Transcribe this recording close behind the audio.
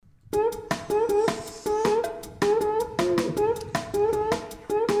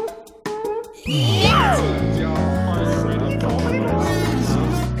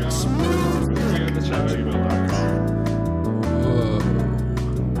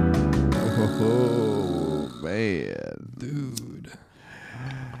man. Dude.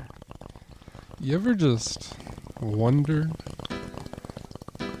 You ever just wonder?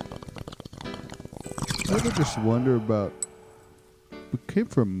 I ever just wonder about... We came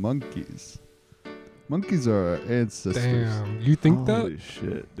from monkeys. Monkeys are our ancestors. Damn. You think Holy that?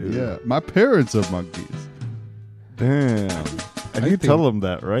 shit, dude. Yeah. My parents are monkeys. Damn. And you tell them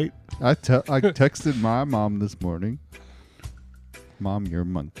that, right? I texted my mom this morning. Mom, you're a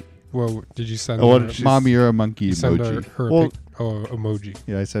monkey. Well, did you send Oh, her? what Mom, you're a monkey You send emoji. her Well- emoji.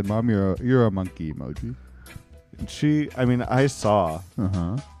 Yeah, I said, Mom, you're a monkey emoji. I saw.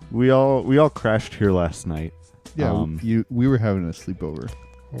 Uh-huh. We all crashed here last night. Yeah, we were having a sleepover.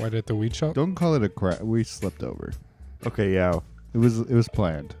 What, at the weed shop? Don't call it a crash. We slept over. Okay, yeah. It was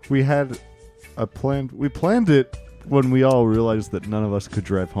planned. We had a plan. We planned it when we all realized that none of us could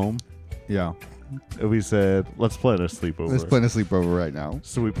drive home. Yeah. And we said, let's plan a sleepover. Let's plan a sleepover right now.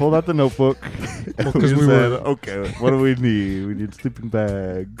 So we pulled out the notebook. And we said, okay, what do we need? We need sleeping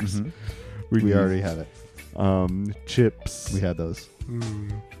bags. Mm-hmm. We We already had it. Chips. We had those.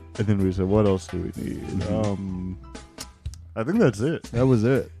 And then we said, what else do we need? I think that's it. That was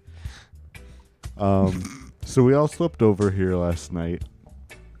it. So we all slept over here last night.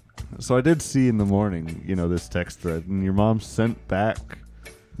 So I did see in the morning, this text thread, and your mom sent back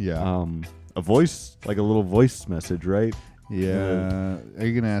Yeah. a voice, like a little voice message, right? Yeah. Are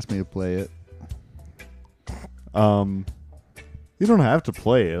you gonna ask me to play it? You don't have to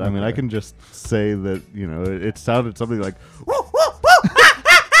play it. I mean, I Okay. can just say that, it sounded something like,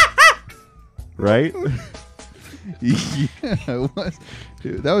 right? Yeah, it was.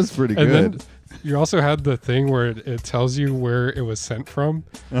 Dude, that was pretty And good. then you also had the thing where it tells you where it was sent from,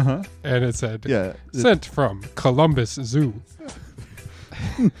 Uh-huh. and it said, Yeah. sent from Columbus Zoo.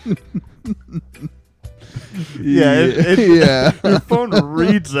 Yeah, yeah. Your phone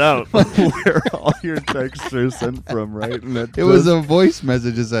reads out where all your texts are sent from, right? And It was a voice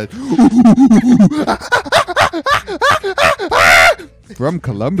message that said, from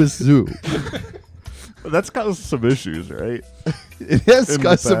Columbus Zoo. That's caused some issues, right? It has In the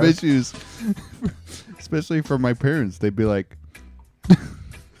got some past. issues, especially from my parents. They'd be like,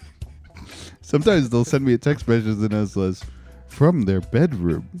 sometimes they'll send me a text message and it says, from their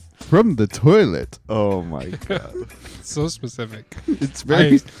bedroom, from the toilet. Oh my god. So specific. It's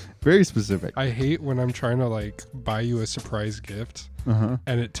very, very specific. I hate when I'm trying to buy you a surprise gift Uh-huh.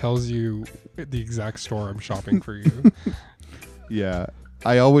 and it tells you the exact store I'm shopping for you. Yeah.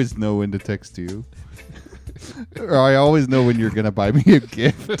 I always know when to text you. Or I always know when you're going to buy me a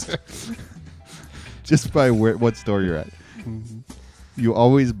gift. Just by what store you're at. You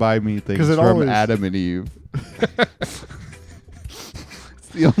always buy me things 'Cause it from always- Adam and Eve.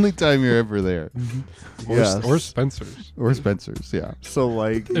 It's the only time you're ever there. Or, Yes. or Spencer's. Or Spencer's, yeah. So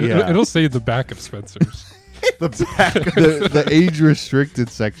It'll say the back of Spencer's. the back. The age-restricted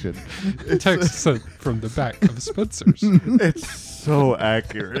section. Text sent from the back of Spencer's. It's so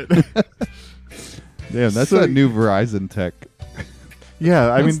accurate. Damn, that's So- that new Verizon tech.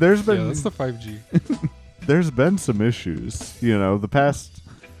 Yeah, I mean, there's Yeah, been that's the 5G. there's been some issues. The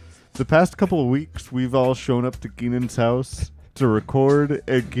past couple of weeks, we've all shown up to Keenan's house to record,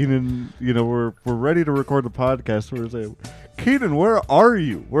 and Keenan, we're ready to record the podcast. We're saying, Keenan, where are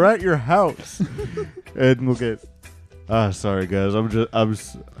you? We're at your house, and we'll get, sorry guys, I'm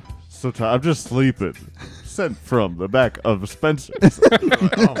so tired. I'm just sleeping. Sent from the back of Spencer's.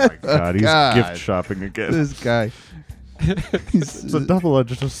 Like, oh my god, he's God. gift shopping again. This guy. It's a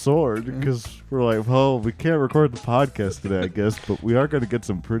double-edged sword because we're like, well, we can't record the podcast today, I guess, but we are going to get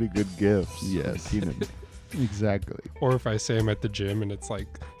some pretty good gifts. Yes. Keenan. Exactly. Or if I say I'm at the gym and it's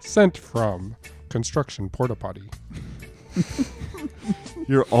sent from construction porta potty.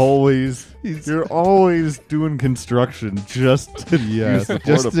 You're always doing construction just to use Yes, the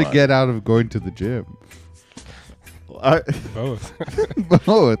just porta to potty. get out of going to the gym. Both.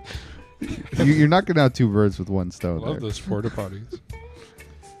 Both. You're knocking out two birds with one stone. Love there. those porta potties.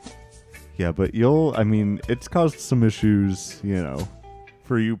 Yeah, but it's caused some issues,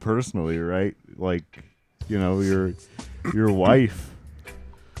 for you personally, right? Like, your wife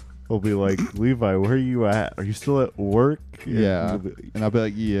will be like, Levi, where are you at? Are you still at work? Yeah. And you'll be- And I'll be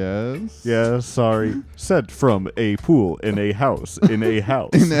like, yes. Yeah, sorry. Sent from a pool in a house in a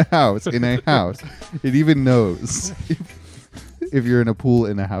house. In a house. In a house. It even knows if you're in a pool,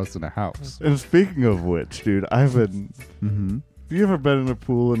 in a house, in a house. And speaking of which, dude, I've been. Mm-hmm. Have you ever been in a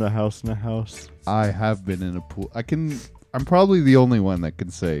pool in a house in a house? I have been in a pool. I'm probably the only one that can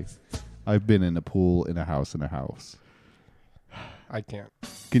say I've been in a pool, in a house, in a house. I can't.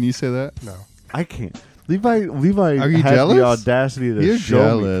 Can you say that? No. I can't. Levi Are you had jealous? the audacity to You're show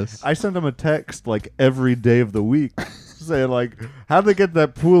jealous. me. I sent him a text like every day of the week saying like, how'd they get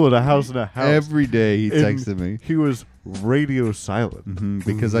that pool in a house in a house? Every day he And texted me. He was radio silent.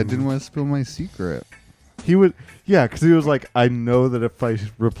 Because I didn't want to spill my secret. He would, yeah, because he was like, I know that if I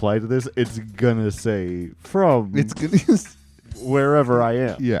reply to this, it's gonna say from It's gonna. wherever I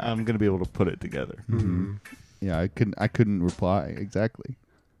am. Yeah. I'm gonna be able to put it together. Yeah, I couldn't reply exactly.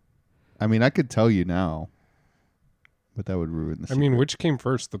 I mean, I could tell you now, but that would ruin the I secret. mean, which came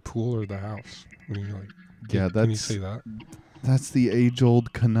first, the pool or the house? When you like, Yeah, can you that's- say that? That's the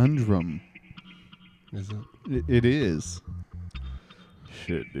age-old conundrum. Is it? It is.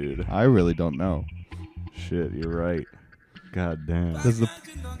 Shit, dude. I really don't know. Shit, you're right. God damn. Does the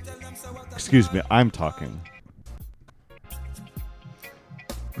Excuse me, I'm talking.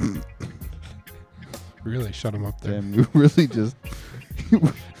 Really shut him up there. damn you really just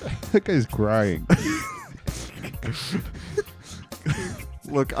that guy's crying.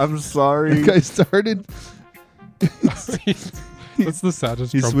 Look, I'm sorry. That guy started. That's the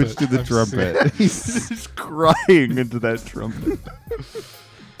saddest He trumpet switched to the I've trumpet. He's just crying into that trumpet.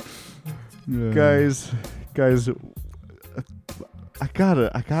 Guys, I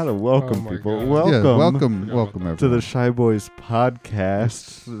gotta welcome my people. God. Welcome, welcome everyone to the Shy Boys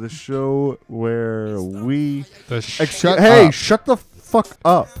podcast, the show where we. The Shut hey, up. shut the fuck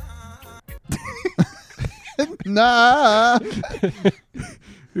up! Nah.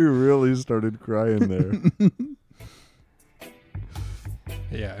 You really started crying there.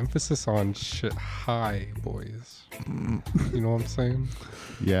 Yeah, emphasis on shit high, boys. You know what I'm saying?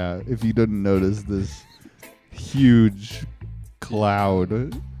 Yeah, if you didn't notice this huge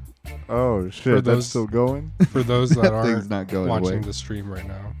cloud, Oh For shit, those- that's still going. For those that that thing's aren't not going watching away. the stream right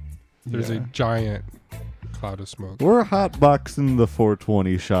now, there's Yeah. a giant cloud of smoke. We're hotboxing the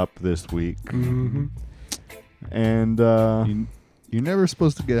 420 shop this week, Mm-hmm. and You're never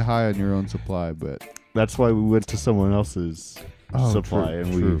supposed to get high on your own supply, but that's why we went to someone else's supply, true,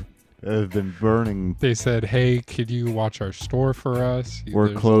 and true. we have been burning. They said, "Hey, could you watch our store for us? We're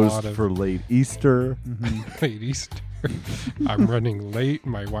There's a closed lot of for late Easter. late Easter. I'm running late.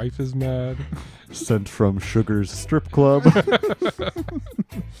 My wife is mad." Sent from Sugar's strip club.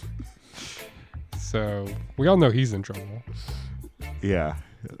 So we all know he's in trouble. Yeah,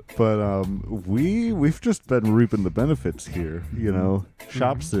 but we've just been reaping the benefits here, you know,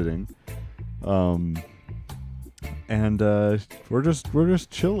 shop sitting, and we're just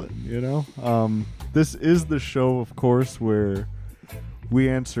chilling, you know. This is the show, of course, where we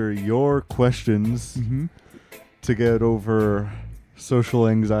answer your questions to get over social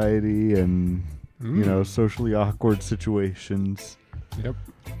anxiety and you know, socially awkward situations. Yep.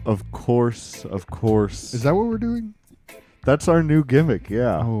 Of course. is that what we're doing? That's our new gimmick,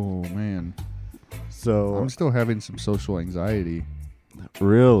 yeah. Oh man, So I'm still having some social anxiety.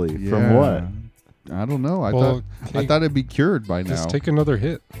 really, from what? I don't know. I Well, thought it'd be cured by now. Just take another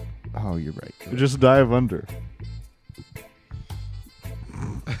hit. Oh, you're right. Just dive under.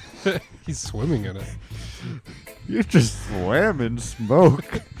 He's swimming in it. You just swam in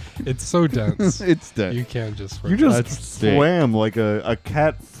smoke. It's so dense. It's dead. You can't just swim. You just That's sick. swam like a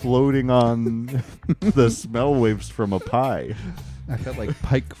cat floating on the smell waves from a pie. I felt like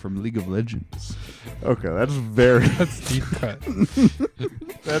Pike from League of Legends. Okay, that's very. That's deep cut.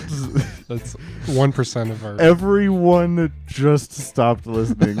 That's That's 1% of our. everyone just stopped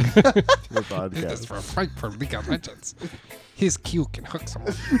listening to the This is podcast. for a fight for League of Legends. His Q can hook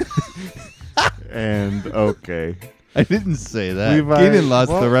someone. And okay, I didn't say that. Levi- Keenan lost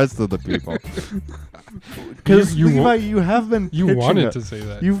well- the rest of the people. because You Levi, wa- you have been. You pitching wanted it. to say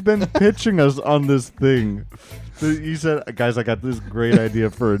that. You've been pitching us on this thing. You said, guys, I got this great idea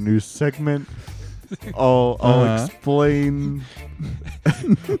for a new segment. I'll explain.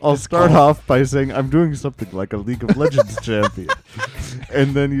 I'll start off by saying I'm doing something like a League of Legends champion,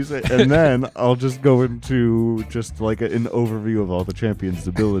 and then you say, and then I'll just go into just like an overview of all the champions'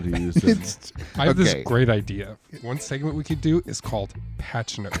 abilities. and- It's I have this okay. great idea. One segment we could do is called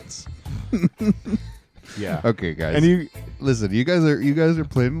Patch Notes. yeah. okay, guys. And you, Listen, you guys are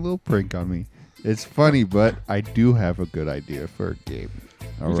playing a little prank on me. It's funny, but I do have a good idea for a game.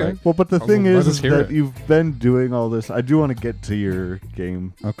 All Okay. right. well, but the Oh, thing let is us hear that it. you've been doing all this. I do want to get to your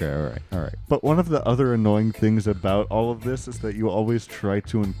game. Okay. All right. But one of the other annoying things about all of this is that you always try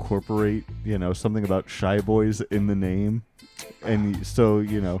to incorporate, you know, something about Shy Boys in the name, and so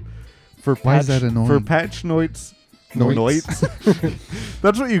you know, for Why is that annoying? For patch noits, Noits.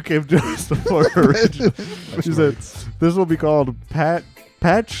 That's what you came to us for originally. She said this will be called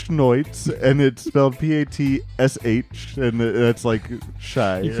Patchnoits, and it's spelled P-A-T-S-H, and it's like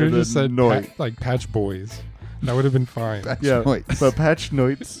shy. You could have just said Noit. like Patch Boys. That would have been fine. Yeah, Patchnoits. but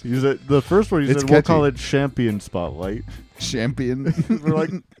Patchnoits. The first one you It's said we'll catchy. call it Champion Spotlight. Champion. We're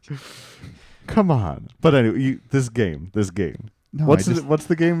like, come on. But anyway, this game. No, What's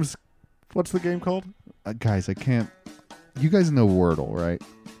the game called? guys, I can't. You guys know Wordle, right?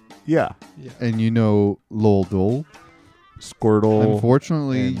 Yeah, Yeah. And you know Loldle. Squirtle.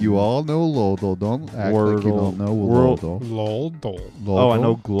 Unfortunately, and you all know Loldle. Don't act like you don't know Loldle. Lol Dole. Oh, I Loldle.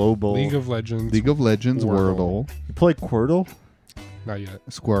 know Global. League of Legends. League of Legends, Wordle. Wordle, You play Quirtle? Not yet.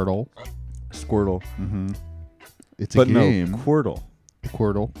 Squirtle. Squirtle. Mm-hmm. It's But a game. no, Quirtle.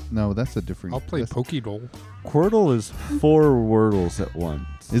 Quirtle. No, that's a different. I'll play that's- Pokedole. Quirtle is 4 Wordles at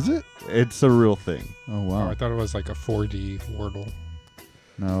once. Is it? It's a real thing. Oh Oh, wow. I thought it was like a 4D Wordle.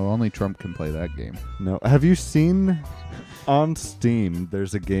 No, only Trump can play that game. No, have you seen on Steam?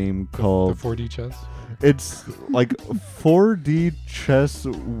 There's a game The called. 4D chess. It's like 4D chess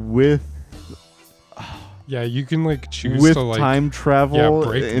with Yeah, you can like choose with to like time travel,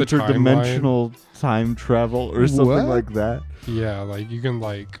 break the interdimensional time travel, or something What? like that. yeah, like you can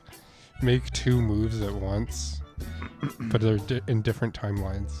like make 2 moves at once, but they're in different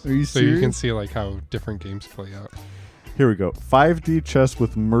timelines. Are you So you can serious? see like how different games play out. Here we go. 5D chess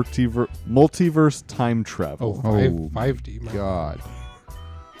with multiverse time travel. Oh, Oh, 5D. my God.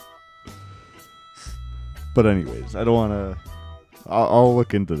 But anyways, I don't want to. I'll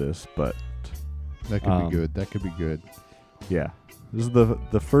look into this, but That could be good. That could be good. yeah, this is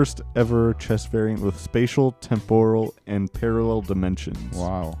the first ever chess variant with spatial, temporal, and parallel dimensions.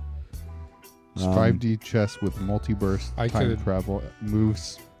 Wow. It's Um, 5D chess with multiverse I time could- travel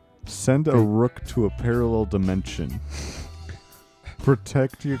moves. Send a rook to a parallel dimension.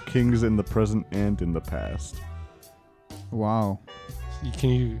 Protect your kings in the present and in the past. Wow.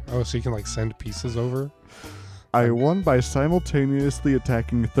 so you can like send pieces over? I won by simultaneously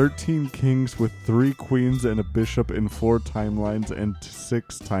attacking 13 kings with 3 queens and a bishop in 4 timelines and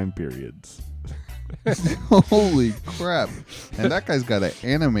 6 time periods. Holy crap. And that guy's got an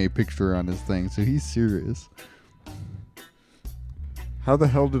anime picture on his thing, so he's serious. How the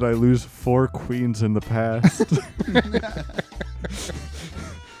hell did I lose 4 queens in the past?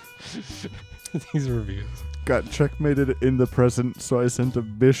 These reviews. Got checkmated in the present, so I sent a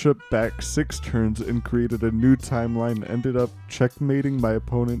bishop back 6 turns and created a new timeline. Ended up checkmating my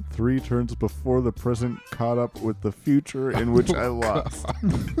opponent 3 turns before the present caught up with the future, in which I lost.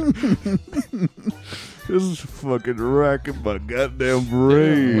 This is fucking racking my goddamn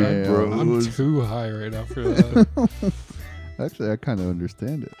brain, Yeah, bro. I'm too high right now for that. Actually, I kind of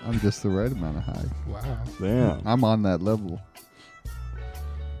understand it. I'm just the right amount of high. Wow. Damn. I'm on that level.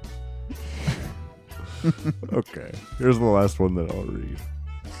 Okay, here's the last one that I'll read.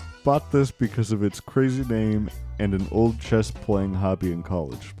 Bought this because of its crazy name and an old chess playing hobby in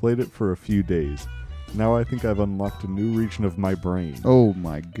college. Played it for a few days. Now I think I've unlocked a new region of my brain. Oh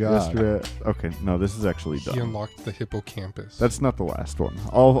my god. Yesterday, okay, no, this is actually He done. unlocked the hippocampus. That's not the last one.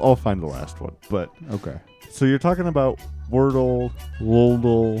 I'll find the last one. But Okay. so you're talking about Wordle,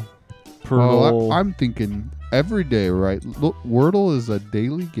 Loldle, Well, Purtle. I'm thinking every day, right? Look, Wordle is a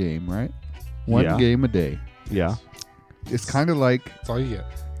daily game, right? One Yeah. game a day. Yeah. It's kind of like That's all you get.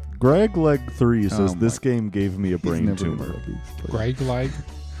 Greg Leg 3 says Oh this my- game gave me a he's brain never gonna tumor. love these places. Greg Lag.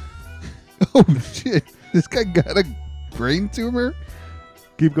 Oh shit! This guy got a brain tumor.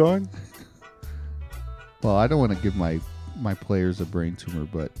 Keep going. Well, I don't want to give my players a brain tumor,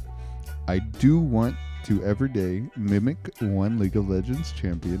 but I do want to every day mimic one League of Legends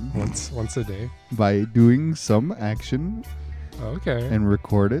champion once a day. by doing some action Okay. and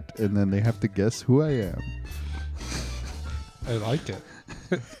record it, and then they have to guess who I am. I like it.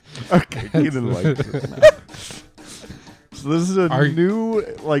 Okay, Keenan likes it now. So this is a Are- new,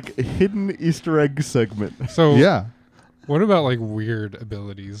 like, hidden Easter egg segment. So Yeah. what about like weird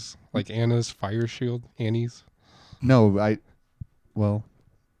abilities? Like Anna's fire shield? Annie's? No, I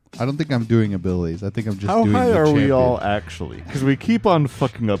don't think I'm doing abilities. I think I'm just How doing high the are we champion. all actually? Because we keep on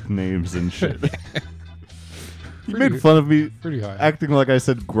fucking up names and shit. You Pretty- made fun of me Pretty high. acting like I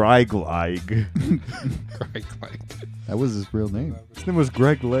said Greg Leg. Greg Lag. That was his real name. His name was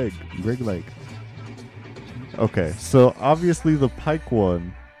Greg Leg. Greg Lake. Okay, so obviously the Pike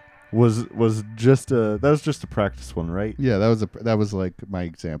one was just a practice one, right? Yeah, that was like my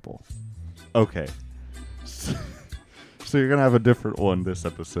example. Okay. So you're gonna have a different one this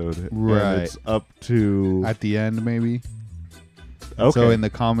episode, and Right. it's up to At the end, maybe. okay. So in the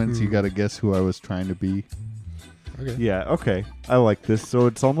comments, you Hmm. got to guess who I was trying to be. Okay. Yeah, okay. I like this. So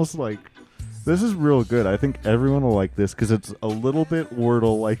it's almost like This is real good. I think everyone will like this because it's a little bit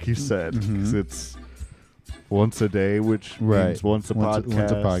Wordle, like you said. Mhm. Because it's once a day, which means once a podcast.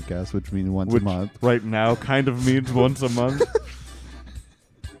 Once a podcast, which means once which a month. right now kind of means once a month.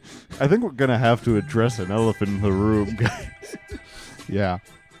 I think we're going to have to address an elephant in the room, guys. Yeah.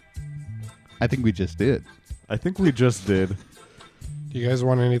 I think we just did. I think we just did. Do you guys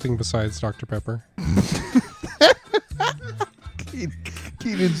want anything besides Dr. Pepper?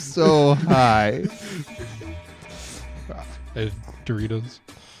 Keenan's so high. Doritos.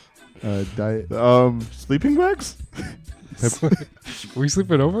 Diet Sleeping bags? Were we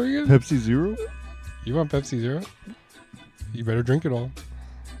sleeping over again? Pepsi Zero. You want Pepsi Zero? You better drink it all.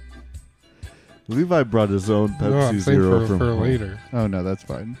 Levi brought his own No, I'm Pepsi saying Zero for home. later. Oh no, that's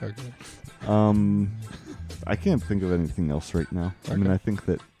fine. Okay. I can't think of anything else right now. I mean, Okay. I think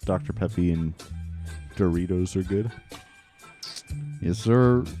that Dr. Peppy and Doritos are good. Yes,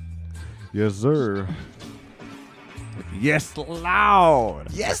 sir. Yes, sir. Yes, loud.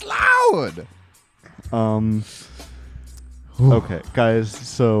 Yes, loud. Okay, guys.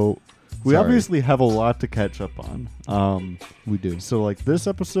 So we Sorry. obviously have a lot to catch up on. We do. So like this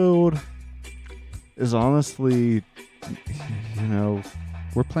episode is honestly, you know,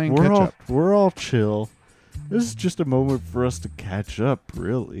 We're playing we're catch all up. we're all chill. This is just a moment for us to catch up,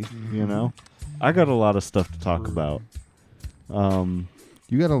 really. You know, I got a lot of stuff to talk about.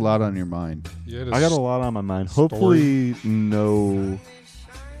 You got a lot on your mind. Yeah, I got a lot on my mind. story. Hopefully, no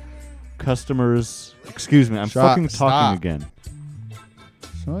customers. Excuse me, I'm fucking talking Stop. again.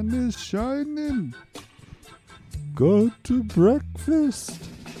 Sun is shining. Go to breakfast.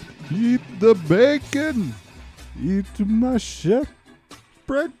 Eat the bacon. Eat my chef.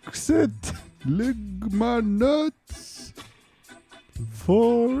 Brexit Lick my nuts.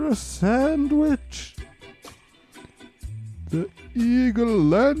 for a sandwich. The eagle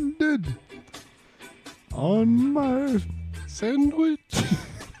landed. On my Sandwich.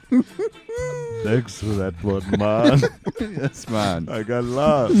 thanks for that one, man. Yes, man. I got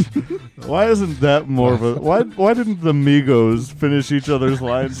lost. Why isn't that more of a why didn't the Migos finish each other's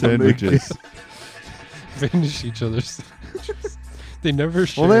lines when they Sandwiches. Finish each other's sandwiches. They never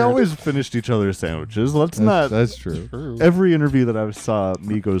shared. Well, they always finished each other's sandwiches. Let's not. That's true. True. Every interview that I saw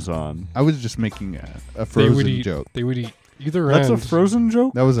Migos on. I was just making a They would frozen eat. joke. They would eat either That's a end. Frozen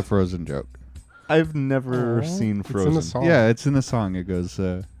joke? That was a frozen joke. I've never Aw, seen it's in Frozen. the song. Yeah, it's in the song. It goes,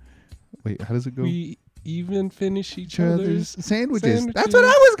 wait, how does it go? We even finish each Each other's other's sandwiches. That's what I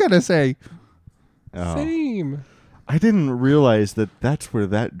was going to say. Oh. Same. I didn't realize that that's where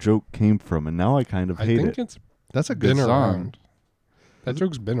that joke came from, and now I kind of I hate think it. it's That's a good been song. around. That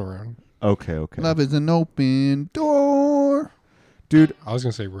joke's been around. Okay, okay. Love is an open door. Dude, I was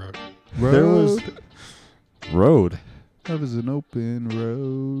gonna say road. there was Road. Road. Love is an open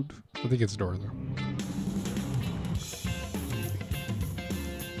road. I think it's door though.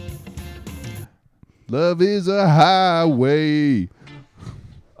 Love is a highway.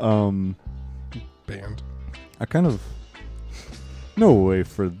 Band. I kind of no way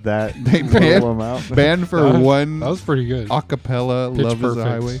for that They little amount. Banned for That- one That was pretty good. acapella. Pitch Love is a perfect.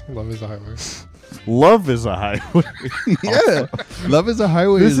 highway. Love is a highway. Love is a highway. Yeah, Love is a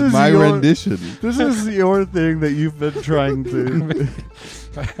highway This is is my your- rendition. This is your thing that you've been trying to.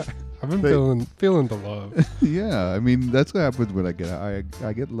 I've been They- feeling the love. Yeah, I mean that's what happens when I get high.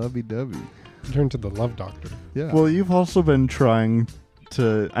 I get lovey dovey. Turn to the love doctor. Yeah. Well, you've also been trying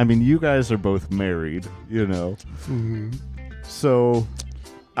to. I mean, you guys are both married, you know. Mhm. So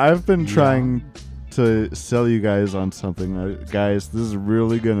I've been trying to sell you guys on something. Guys, this is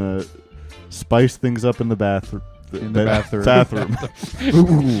really going to spice things up in the bathroom. In the bathroom. Bathroom.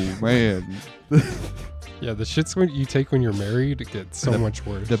 Ooh, man. Yeah, the shits when you take when you're married it gets so much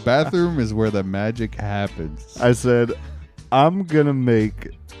worse. The bathroom is where the magic happens. I said, I'm going to make.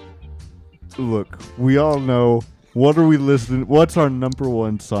 Look, we all know. What are we listening? What's our number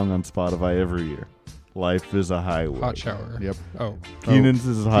one song on Spotify every year? Life is a Highway. Hot shower. Yep. Oh. Keenan's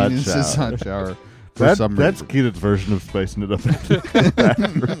is Hot Keenan's Shower. is hot shower. For some That's reason. Keenan's version of spicing it up.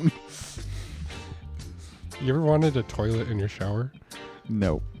 You ever wanted a toilet in your shower?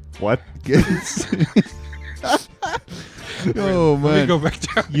 No. What? Oh Let me man. go back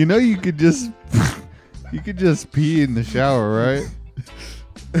down. You know you could just pee in the shower, right?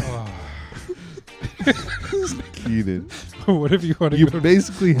 Oh. Keenan. What if you want to You go?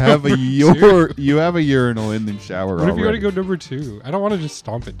 basically have a Number you have a urinal in the shower What if you want already. to go number 2? I don't want to just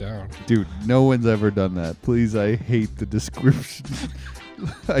stomp it down. Dude, no one's ever done that. Please, I hate the description.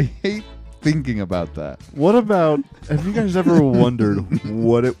 I hate thinking about that. What about, have you guys ever wondered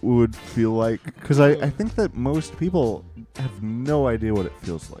what it would feel like? Because I think that most people have no idea what it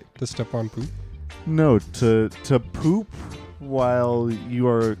feels like. To step on poop. No, to poop while you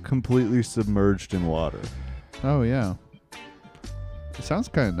are completely submerged in water. Oh yeah, it sounds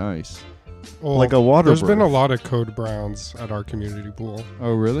kind of nice. Well, Like a water There's been a birth. lot of code browns at our community pool,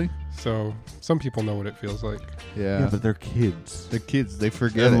 Oh really? so some people know what it feels like. Yeah. But they're kids. The kids, they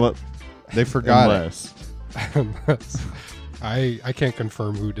forget And it. what- They forgot it. unless. And I can't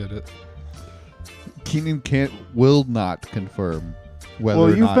confirm who did it. Keenan will not confirm whether Well,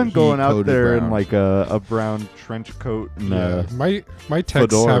 or you've not been he going out coded there in Brown. like a brown trench coat and Yeah, a my texts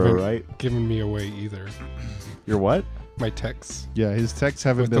fedora, haven't right? given me away either. Your what? My texts Yeah, his texts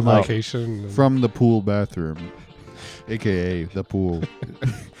haven't with the been like location. and- from the pool bathroom, aka the pool.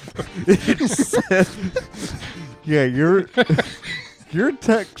 Yeah, your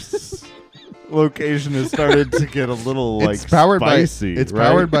text location has started to get a little like It's powered spicy. by it's right?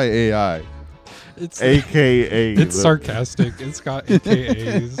 powered by AI. it's AKA. it's the- sarcastic. It's got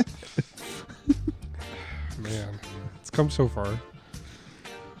AKAs. Man, it's come so far.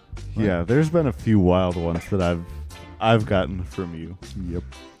 Yeah, there's been a few wild ones that I've gotten from you. Yep.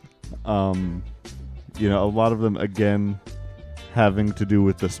 You know, a lot of them again having to do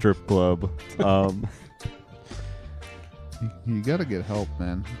with the strip club. You gotta get help,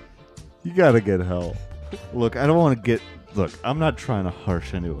 man. You gotta get help. Look, I don't want to get. Look, I'm not trying to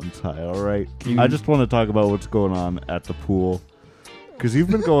harsh anyone's high. All right, I just want to talk about what's going on at the pool because you've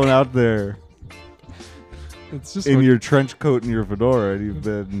been going out there It's just in like- your trench coat and your fedora, and you've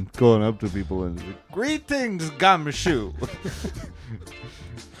been going up to people and like, greetings, Gamishu.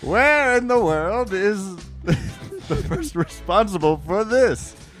 Where in the world is the person responsible for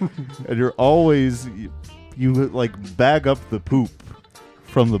this? And you're always you like bag up the poop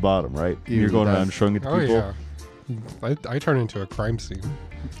from the bottom, right? And you're going around showing it to oh people. yeah. I turn into a crime scene.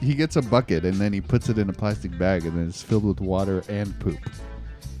 He gets a bucket and then he puts it in a plastic bag and then it's filled with water and poop.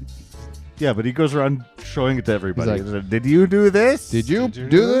 Yeah, but he goes around showing it to everybody. He's like, Did you do this? Did you Did you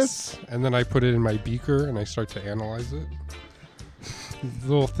do this? And then I put it in my beaker and I start to analyze it.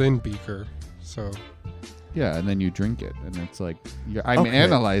 Little thin beaker. So Yeah, and then you drink it and it's like I'm Okay.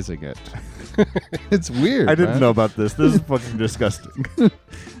 analyzing it. It's weird. I didn't man. know about this. This is fucking disgusting.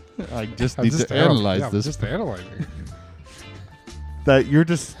 I just I'm need just to analyze I'm this. just analyzing. That you're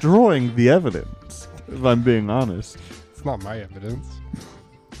destroying the evidence, if I'm being honest. It's not my evidence.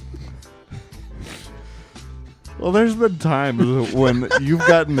 Well, there's been times when you've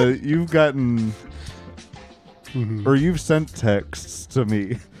gotten Mhm. or you've sent texts to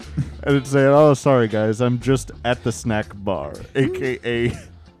me and it's saying, "Oh, sorry guys, I'm just at the snack bar, aka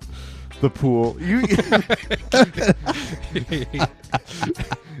the pool." You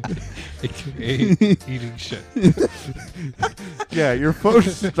AKA eating shit. yeah, your phone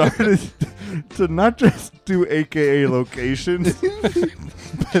started to not just do aka locations,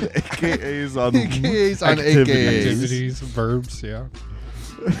 but AKAs on AKAs on activities. Activities, verbs, yeah.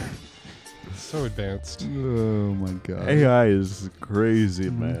 So advanced. Oh my god. AI is crazy,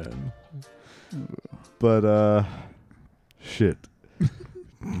 man. But shit.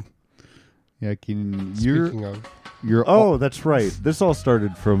 Yeah, Keenan, Speaking of, you're Oh, that's right. This all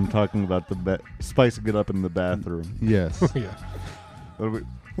started from talking about the spicing it up in the bathroom. yes. yeah. What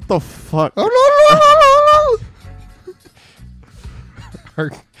the fuck? Oh no no no Our,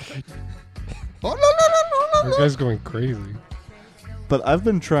 no! Oh no no no our no no! guy's going crazy. But I've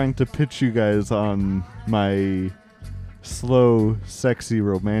been trying to pitch you guys on my slow, sexy,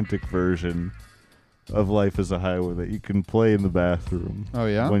 romantic version of Life is a Highway that you can play in the bathroom Oh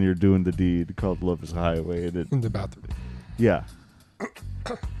yeah. when you're doing the deed called Love is a Highway. And In the bathroom. yeah.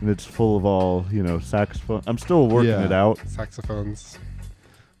 And it's full of all, saxophone. I'm still working Yeah. it out. Saxophones.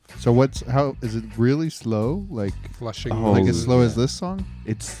 So how is it really slow? Like Flushing. Oh, like as slow yeah. as this song?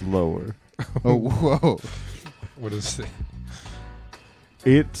 It's slower. Oh whoa! What is it?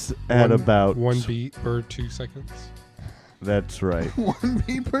 It's at One- about one beat per 2 seconds. That's right. 1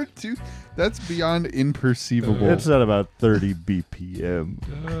 beat per 2. That's beyond imperceivable. It's at about 30 BPM.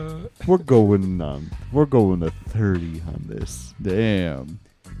 Uh, We're going to 30 on this. Damn.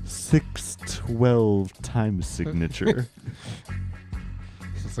 612 time signature.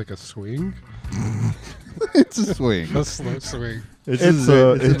 it's like a swing. It's a swing. A slow swing. It's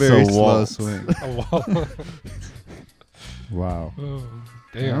a it's very a slow waltz. swing. A wall. Wow. Oh,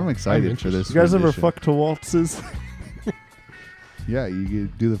 damn. I'm excited for interested. this. You guys ever rendition. fuck to waltzes? Yeah, you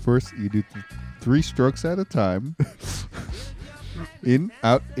do the first. You do 3 strokes at a time. In,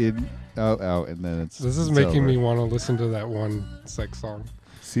 out, and then it's. This is it's making over. me want to listen to that one sex song.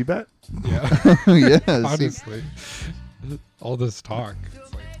 C-Bet? Yeah. Yeah. see, Honestly, all this talk.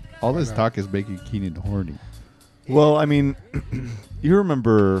 It's like, all why this not? talk is making Keenan horny. Well, I mean, you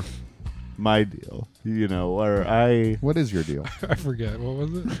remember my deal, where What is your deal? I forget. What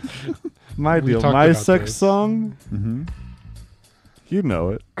was it? my We deal, talked my about sex this. song, Mm-hmm. you know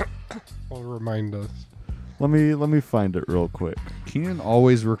it. Well, remind us. Let me find it real quick. Keenan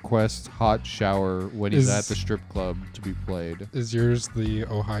always requests hot shower when he's Is- at the strip club to be played. Is yours the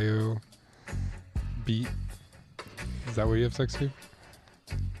Ohio beat? Is that what you have sex to?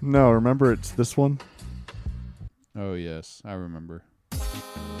 No, remember it's this one? Oh yes, I remember.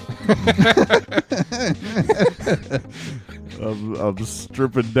 I'm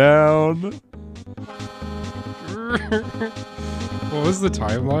stripping down. What was the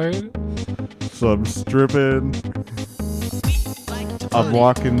timeline? So I'm stripping. I'm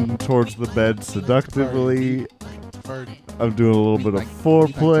walking towards the bed seductively. I'm doing a little bit of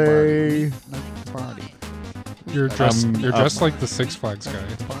foreplay. You're dressed. I'm- You're dressed like the Six Flags guy.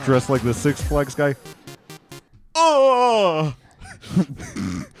 Dressed like the Six Flags guy. Oh!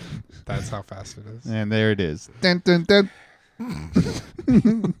 That's how fast it is. And there it is. Dun, dun, dun.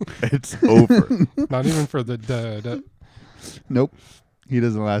 It's over. Not even for the duh. Nope. He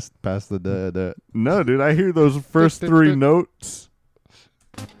doesn't last past the duh. No, dude, I hear those first three notes.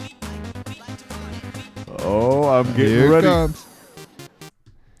 Oh, I'm getting Here it ready. comes.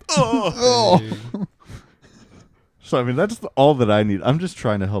 Oh. Hey, So, I mean, that's all that I need. I'm just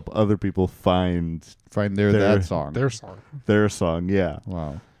trying to help other people find Find their There. that song. their song. their song. Yeah.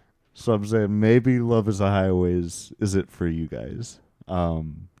 Wow. So I'm saying maybe Love is a Highway is it for you guys.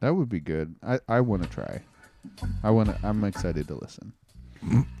 That would be good. I want to try. I'm excited to listen.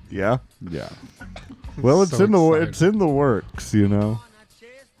 Yeah. Yeah. Well, it's So in the excited. it's in the works,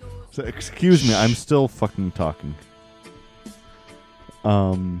 So excuse me, I'm still fucking talking.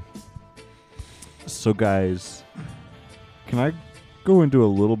 So guys, can I go into a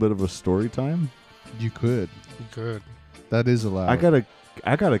little bit of a story time? You could. Good. That is allowed.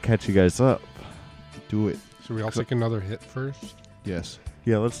 I gotta catch you guys up. do it. Should we all take another hit first? Yes.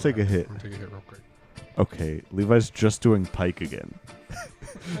 Yeah, let's take a hit. I'm gonna take a hit real quick. Okay, Levi's just doing Pike again.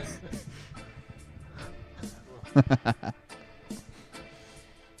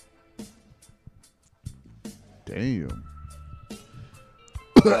 Damn.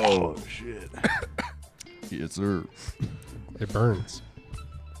 Oh shit. Yes, sir. It burns.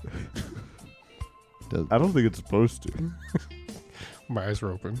 I don't think it's supposed to. My eyes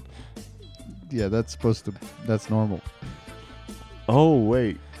were open. Yeah, that's supposed to. That's normal. Oh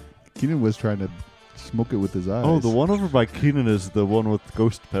wait. Keenan was trying to smoke it with his eyes. Oh, the one over by Keenan is the one with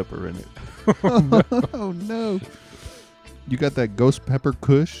ghost pepper in it. Oh no! You got that ghost pepper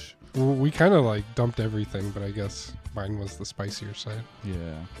kush? Well, we kind of like dumped everything, but I guess mine was the spicier side.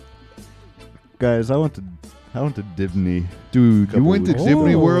 Yeah. Guys, I went to Divney. Dude, you Couple went to weeks-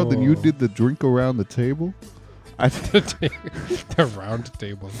 Disney World and you Oh. did the drink around the table? The round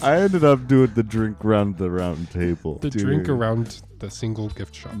table. I ended up doing the drink round the round table. The Dude. drink around the single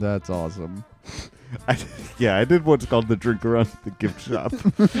gift shop. That's awesome. I did what's called the drink around the gift shop.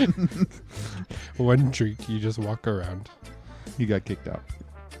 One drink, you just walk around. He got kicked out.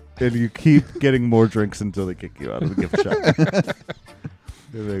 And you keep getting more drinks until they kick you out of the gift shop.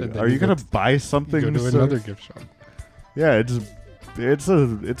 And then Are you you go gonna to- buy You something? go to sir? another gift shop. Yeah, it's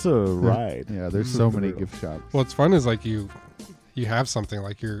a ride. Yeah, there's so many gift shops. What's fun is like you have something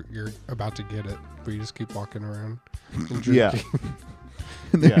like you're about to get it, but you just keep walking around and drinking. Yeah.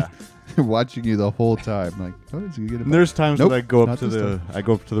 And they're Yeah. watching you the whole time. Like, oh, is he gonna And there's times Nope, that I go up not to this I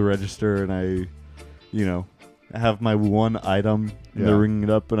go up to the register and I have my one item and they're Yeah. ringing it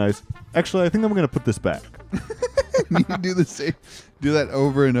up and I think I'm gonna put this back. you do the same, do that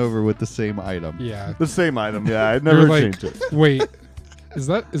over and over with the same item. Yeah. The same item, yeah. I never You're like, change it. wait, is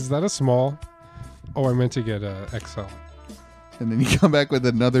that a small? Oh, I meant to get a XL. And then you come back with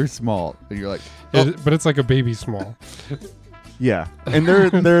another small, and you're like, oh, But it's like a baby small. Yeah, and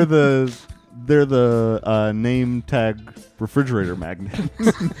they're the name tag refrigerator magnets.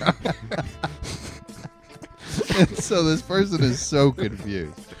 so this person is so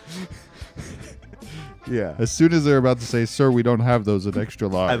confused. Yeah, As soon as they're about to say, "Sir, we don't have those in extra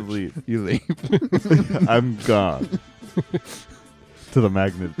large," I leave. You leave. I'm gone to the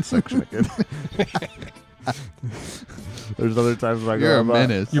magnet section again. There's other times when I go. You're a up,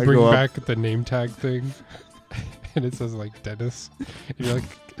 menace. You I bring go up- back the name tag thing, and it says like Dennis. And you're like,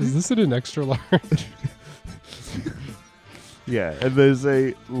 is this in an extra large? Yeah, and they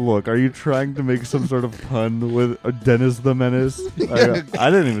say, "Look, are you trying to make some sort of pun with Dennis the Menace?" I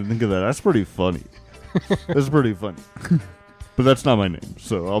didn't even think of that. That's pretty funny. That's pretty funny. But that's not my name,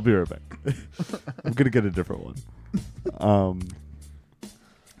 so I'll be right back. I'm gonna get a different one.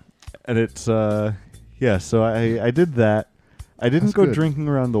 And it's yeah. So I did that. I didn't That's go good. drinking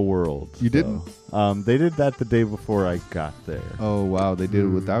around the world. You didn't? They did that the day before I got there. Oh wow, they did it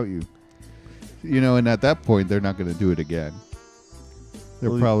without you. You know, and at that point, they're not going to do it again.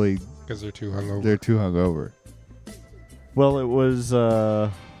 They're Well, probably Because they're too hungover. they're too hungover. Well, it was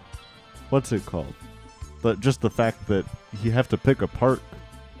what's it called? But just the fact that you have to pick a park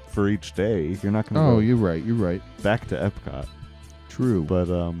for each day. You're not going to Oh, go you're right. You're right. back to Epcot. True. But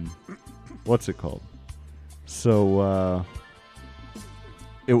what's it called? So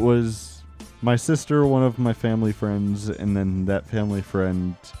it was my sister, one of my family friends, and then that family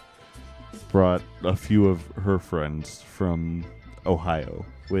friend brought a few of her friends from Ohio,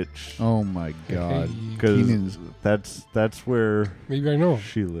 which oh my God. Hey. because Keenan's- that's where Maybe I know.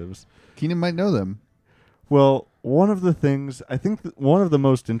 she lives. Keenan might know them. Well, one of the things I think one of the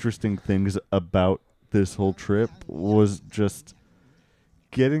most interesting things about this whole trip was just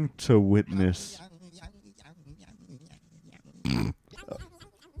getting to witness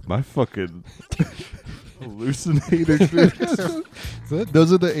my fucking hallucinator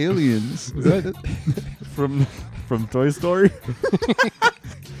Those are the aliens. Is that from Toy Story.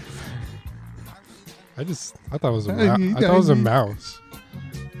 I thought it was a I thought it was a mouse.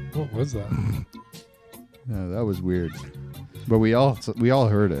 What was that? No, that was weird. But we all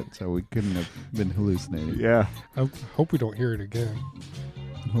heard it, so we couldn't have been hallucinating. Yeah. I hope we don't hear it again.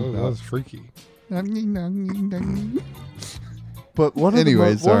 Oh, That was freaky. But one of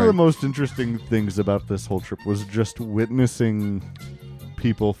Anyways, one of sorry. the most interesting things about this whole trip was just witnessing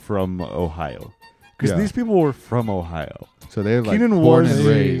people from Ohio. Because Yeah. these people were from Ohio. So they're like Keenan born was- and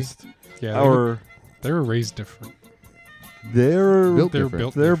raised. Yeah, Or they were raised different. they're Built They're different.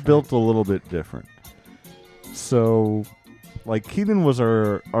 built. they're different. built a little bit different. So, like, Keenan was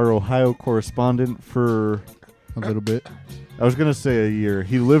our Ohio correspondent for, A little bit. I was going to say a year.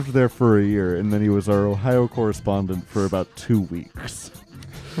 He lived there for a year, and then he was our Ohio correspondent for about 2 weeks.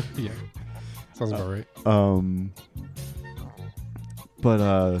 Yeah, sounds about right.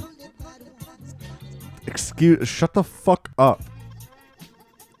 But, shut the fuck up.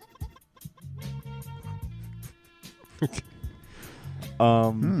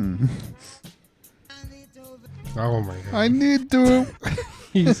 Hmm. Oh my god, I need to.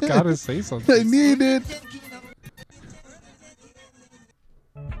 he's got to say something. I need it.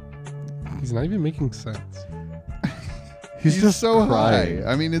 He's not even making sense. He's just so crying.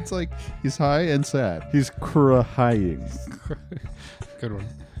 high. I mean, it's like he's high and sad. He's crying. Good one.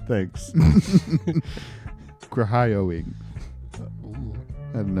 Thanks. Crying. Ooh.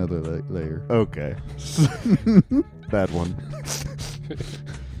 Add another layer. Okay. Bad one.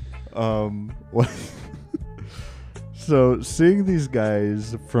 What? So seeing these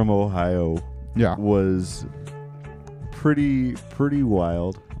guys from Ohio Yeah. was pretty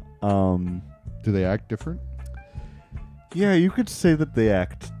wild. Do they act different? Yeah, you could say that they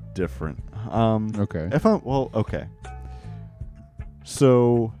act different. Okay. Okay.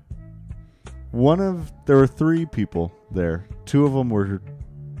 So there were 3 people there. 2 of them were,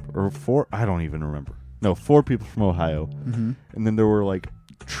 or 4, I don't even remember. No, 4 people from Ohio. Mm-hmm. And then there were like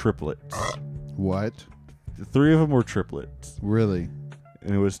triplets. What? 3 of them were triplets. Really?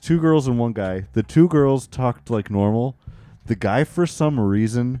 And it was 2 girls and 1 guy. The 2 girls talked like normal. The guy, for some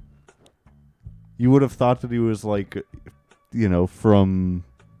reason, you would have thought that he was like, from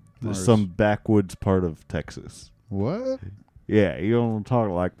Mars. some backwoods part of Texas. What? Yeah, you don't talk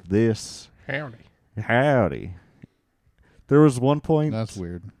like this. Howdy. Howdy. There was one point. That's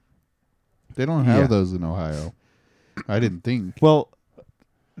weird. They don't have Yeah. those in Ohio. I didn't think. Well,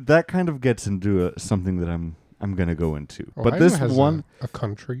 that kind of gets into something that I'm gonna go into. But Ohio this has one, a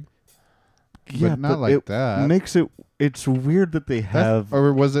country. But not like it that. makes it. It's weird that they have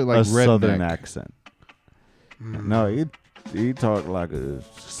Or was it like a redneck? southern accent. Mm. No, he talked like a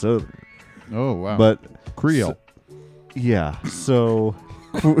southern. Oh wow. But Creole. yeah, so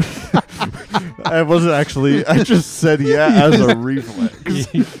I wasn't actually. I just said yeah as a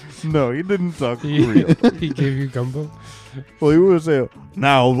reflex. No, he didn't talk Creole. He gave you gumbo. Well, he was saying,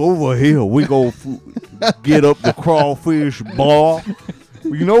 now over here we go get up the crawfish bar.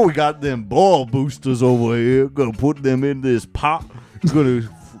 You know we got them boil boosters over here. Gonna put them in this pot. Gonna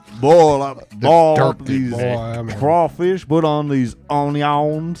boil up these crawfish. Put on these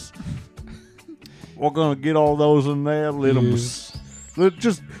onions. We're gonna get all those in there. Let them Use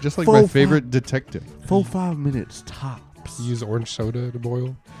just Just like four, my favorite detective. 4-5 minutes tops. use orange soda to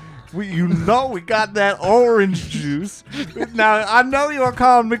boil. You know we got that orange juice. Now, I know you're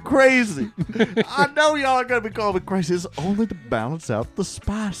calling me crazy. I know y'all are going to be calling me crazy. It's only to balance out the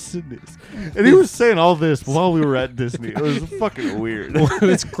spiciness. And he was saying all this while we were at Disney. It was fucking weird. Well,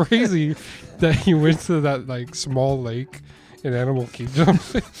 it's crazy that he went to that like small lake in Animal Kingdom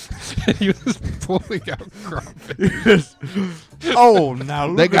and he was pulling out crawfish. Oh, now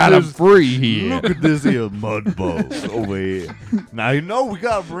look They at got him this. free here. Look at this here mud bug over here. Now, you know we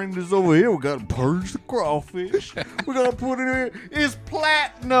got to bring this over here. We got to purge the crawfish. We got to put it in. It's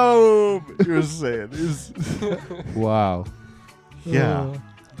platinum. You're saying. Wow. Yeah.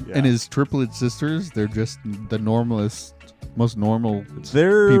 And his triplet sisters, they're just the normalest, most normal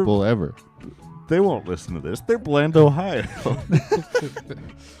They're people ever. They won't listen to this. They're Bland, Ohio.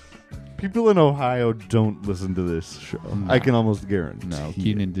 People in Ohio don't listen to this show. No. I can almost guarantee. No,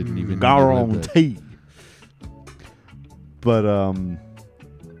 Keenan didn't even know that. Guarantee. But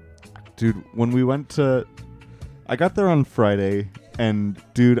dude, when we went to, I got there on Friday, and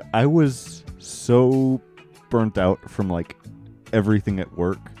dude, I was so burnt out from like everything at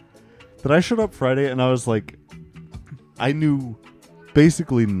work that I showed up Friday and I was like, I knew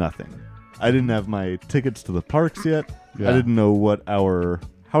basically nothing. I didn't have my tickets to the parks yet. Yeah. I didn't know what our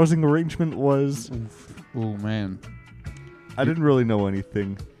housing arrangement was. Oh, man. I didn't really know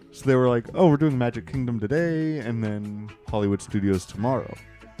anything. So they were like, oh, we're doing Magic Kingdom today and then Hollywood Studios tomorrow.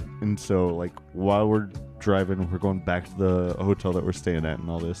 And so, like, while we're driving, we're going back to the hotel that we're staying at and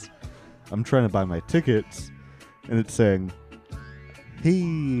all this. I'm trying to buy my tickets, and it's saying,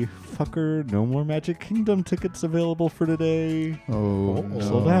 hey, fucker, no more Magic Kingdom tickets available for today. Oh, no.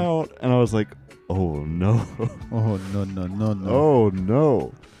 Sold out. And I was like, oh, no. Oh, no, no, no, no. Oh,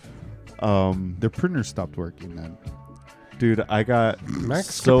 no. Their printer stopped working then. Dude, I got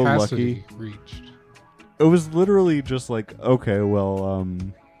Max so capacity lucky. reached. It was literally just like, okay, well,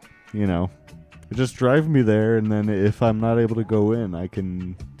 you know, just drive me there, and then if I'm not able to go in, I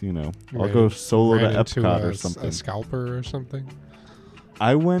can, you know, I'll go solo to Ran into Epcot or a something. scalper or something.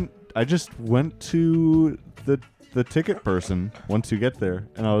 I just went to the ticket person once you get there,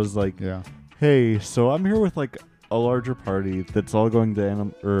 and I was like, Yeah. hey, so I'm here with like a larger party that's all going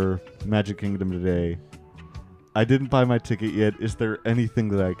to Magic Kingdom today. I didn't buy my ticket yet. Is there anything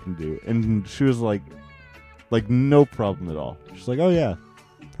that I can do? And she was like no problem at all. She's like, oh yeah,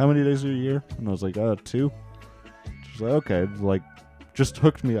 how many days are a year? And I was like, 2. She's like, okay, like just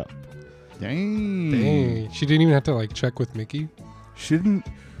hooked me up. Dang. Dang. She didn't even have to like check with Mickey. She didn't.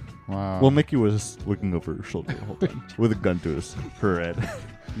 Wow. Well, Mickey was looking over her shoulder the whole time with a gun to her head.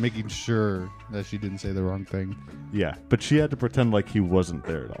 Making sure that she didn't say the wrong thing. Yeah, but she had to pretend like he wasn't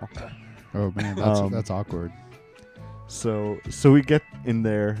there at all. Oh, man, that's awkward. So we get in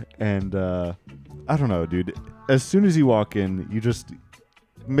there, and I don't know, dude. As soon as you walk in, it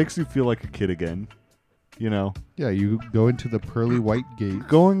makes you feel like a kid again. You know? Yeah, you go into the pearly white gate.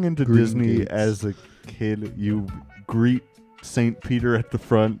 Going into Green Disney gates. as a kid, you greet St. Peter at the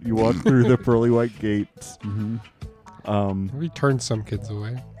front. You walk through the pearly white gates. Mm-hmm. We turned some kids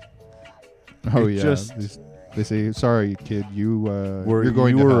away. Oh, It yeah. just- They say, sorry, kid, you're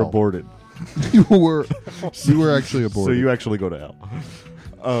going you to were hell. aborted. you were actually aborted. So you actually go to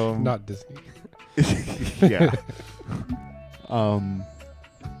hell. Not Disney. Yeah.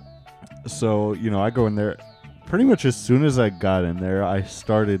 So, you know, I go in there. Pretty much as soon as I got in there, I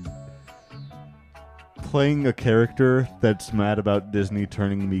started playing a character that's mad about Disney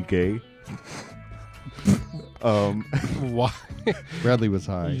turning me gay. Why? Bradley was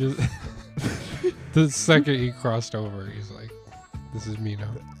high. You just- the second he crossed over, he's like, "This is me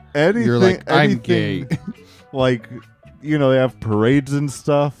now." Anything, You're like, I'm anything, gay. Like, you know, they have parades and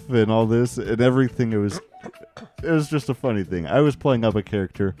stuff and all this and everything. It was just a funny thing. I was playing up a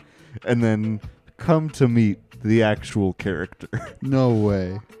character, and then come to meet the actual character. No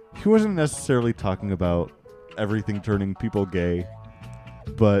way. He wasn't necessarily talking about everything turning people gay,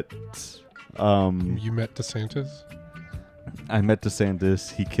 but You met DeSantis. I met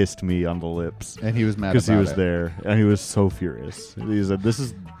DeSantis. He kissed me on the lips And he was mad because about he was it. there, and he was so furious. He said, "This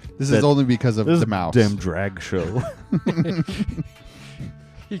is only because of this the mouse. damn drag show."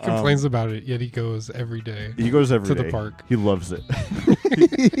 He complains about it, yet he goes every day. He goes every To day. the park. He loves it.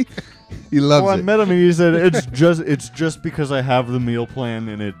 He loves I it. met him, and he said, "It's just because I have the meal plan,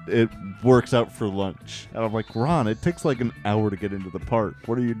 and it works out for lunch." And I'm like, "Ron, it takes like an hour to get into the park.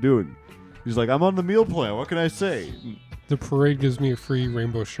 What are you doing?" He's like, "I'm on the meal plan. What can I say?" The parade gives me a free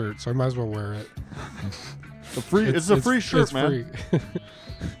rainbow shirt, so I might as well wear it. It's a free shirt, it's man.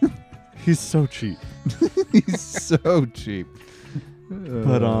 free. He's so cheap. He's so cheap.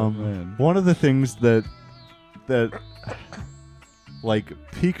 But man. one of the things that like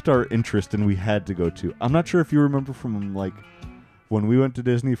piqued our interest and we had to go to. I'm not sure if you remember from like when we went to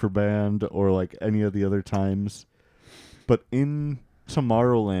Disney for band or like any of the other times, but in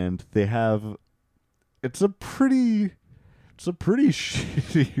Tomorrowland they have it's a pretty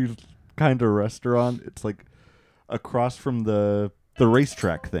shitty kind of restaurant. It's like across from the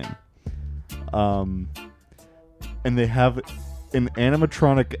racetrack thing. And they have an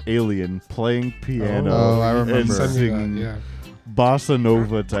animatronic alien playing piano I remember. and Send me singing that, yeah. bossa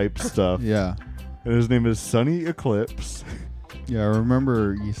nova type stuff. Yeah. And his name is Sunny Eclipse. Yeah, I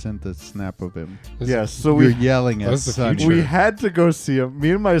remember you sent the snap of him. Yeah, so You're we yelling at That's the Sonny. future. we had to go see him.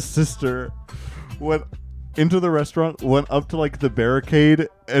 Me and my sister went into the restaurant, went up to like the barricade,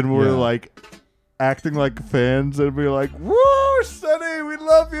 and we're Yeah. like acting like fans, and we're like, "Woo, Sunny, we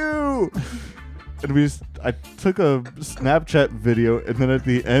love you!" And I took a Snapchat video, and then at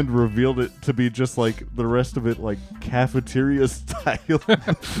the end revealed it to be just like the rest of it, like cafeteria style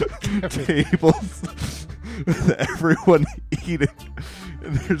tables, with everyone eating,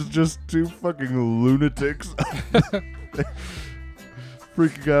 and there's just two fucking lunatics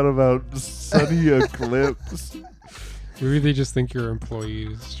freaking out about Sunny Eclipse. Maybe they just think you're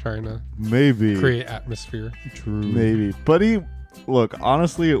employees trying to Maybe, create atmosphere. True. maybe, but look,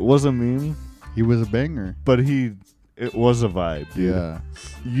 honestly, it was a meme, He was a banger. but it was a vibe, dude. Yeah.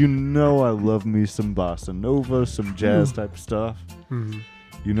 You know I love me some bossa nova, some jazz type stuff. Mm-hmm.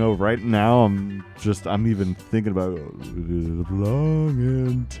 You know, right now I'm even thinking about long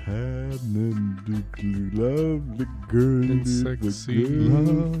and tan and deeply lovely girl And is the sexy.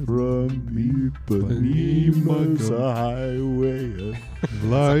 girl from Ipanema's highway.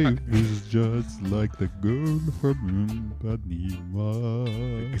 Life is just like the girl from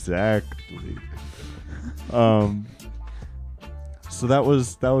Ipanema. Exactly. So that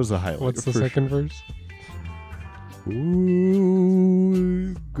was a highlight. What's the for second verse?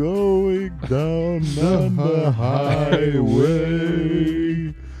 Ooh, going down on the highway.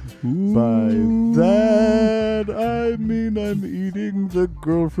 By that I mean I'm eating the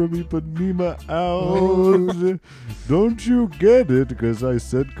girl from Ipanema out. Don't you get it? 'Cause I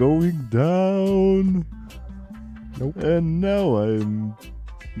said going down. Nope. And now I'm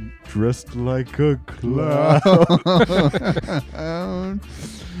dressed like a clown.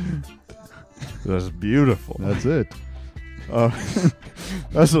 That's beautiful. That's it.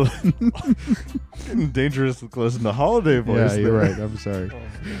 That's getting dangerous to listen to holiday voice. Yeah, you're there. right. I'm sorry.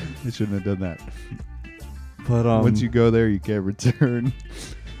 I shouldn't have done that. But Once you go there, you can't return.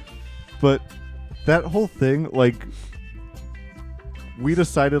 but that whole thing, like, we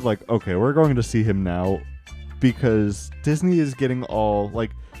decided, like, okay, we're going to see him now because Disney is getting all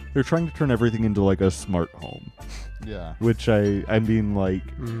like they're trying to turn everything into like a smart home. Yeah. Which I mean, like,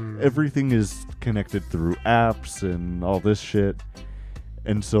 everything is connected through apps and all this shit.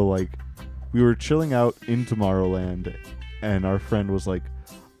 And so, like, we were chilling out in Tomorrowland, and our friend was like,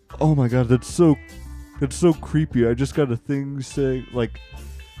 "Oh my god, that's so creepy. I just got a thing saying, like,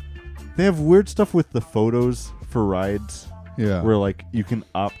 they have weird stuff with the photos for rides, Yeah. where, like, you can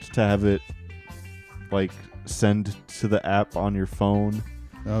opt to have it, like, send to the app on your phone."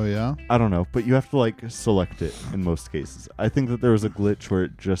 Oh, yeah? I don't know, but you have to like select it in most cases. I think that there was a glitch where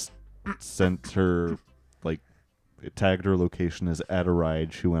it just sent her, like, it tagged her location as at a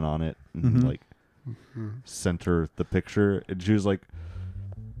ride. She went on it and like sent her the picture, and she was like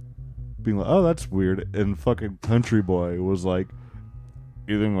being like, "Oh, that's weird." And fucking Country Boy was like,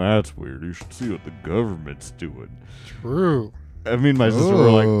 "You think that's weird? You should see what the government's doing." True. I mean, my sister were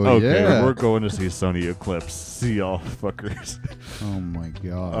like, Oh, "Okay, yeah. we're going to see Sunny Eclipse. See y'all fuckers." Oh, my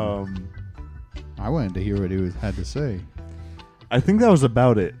God. I wanted to hear what he had to say. I think that was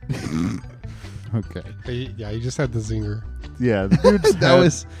about it. Okay. Yeah, you just had the zinger. Yeah, the dude just that had-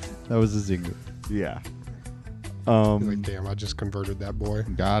 was a zinger. yeah. He's like, damn, I just converted that boy.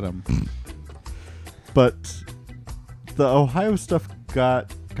 Got him. But the Ohio stuff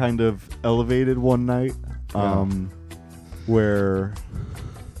got kind of elevated one night, where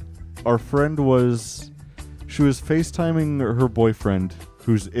our friend she was FaceTiming her boyfriend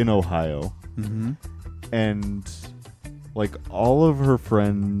who's in Ohio, and like all of her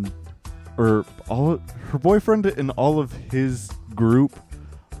her boyfriend and all of his group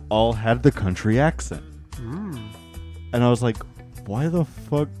all had the country accent. And I was like, why the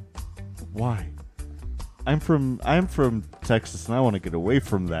fuck? Why? I'm from Texas and I want to get away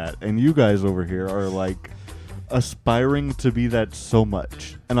from that. And you guys over here are like aspiring to be that so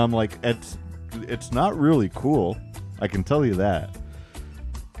much. And I'm like, it's not really cool. I can tell you that.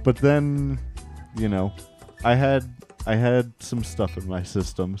 But then, you know, I had some stuff in my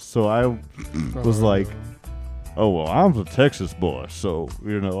system. So I was like, oh well, I'm a Texas boy, so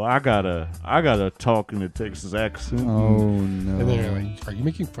I gotta talk in a Texas accent. Oh no. And then you're like, are you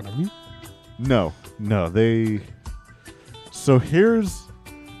making fun of me? No, they. So here's.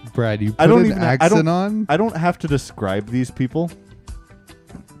 Brad, you put I don't an even. accent on? I don't have to describe these people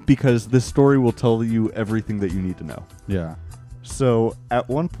because this story will tell you everything that you need to know. Yeah. So at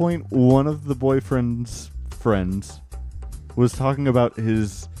one point, one of the boyfriend's friends was talking about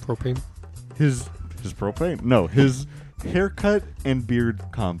his Propane? propane. No, his haircut and beard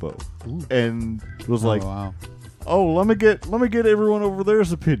combo, Ooh. and was like, wow. "Oh, let me get everyone over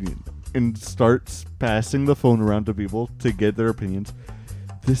there's opinion," and starts passing the phone around to people to get their opinions.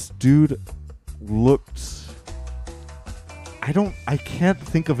 This dude looked. I can't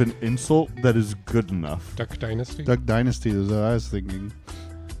think of an insult that is good enough. Duck Dynasty? Duck Dynasty is what I was thinking.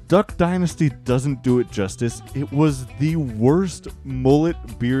 Duck Dynasty doesn't do it justice. It was the worst mullet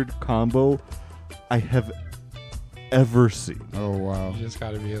beard combo I have ever seen. Oh wow. You just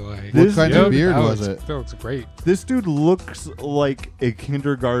gotta be like... This What kind dude- of beard that was looks, it? That looks great. This dude looks like a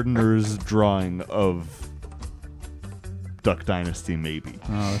kindergartner's drawing of Duck Dynasty, maybe.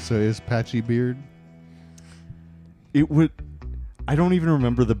 Oh, so his patchy beard? It would. I don't even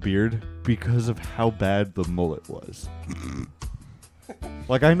remember the beard because of how bad the mullet was.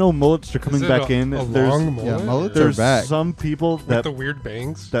 Like, I know mullets are coming Is it back in. a There's long mullet? Yeah, mullets there's are back. some people With that the weird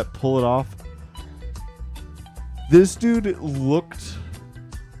bangs? pull it off. This dude looked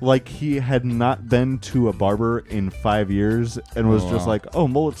like he had not been to a barber in 5 years and was Oh, just wow. like, "Oh,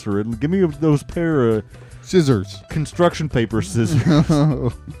 mullets are in. Give me those pair of Scissors. construction paper scissors,"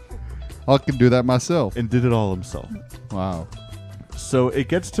 I can do that myself. and did it all himself. Wow. So it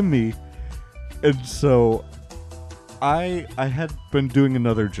gets to me, and so I had been doing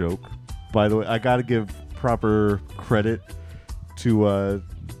another joke. By the way, I got to give proper credit to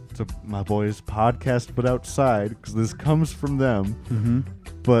my boys' podcast, but outside, because this comes from them. Mm-hmm.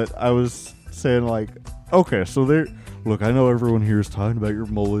 But I was saying, like, okay, so look, I know everyone here is talking about your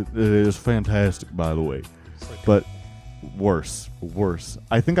mullet. It is fantastic, by the way, but worse.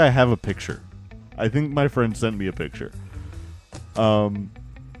 I think I have a picture. I think my friend sent me a picture.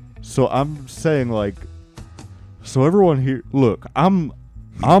 So I'm saying, like, so everyone here, look, I'm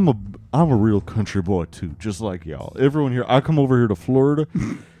a real country boy too, just like y'all. Everyone here, I come over here to Florida.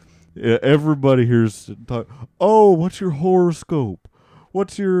 Yeah, everybody here's talk. Oh, what's your horoscope?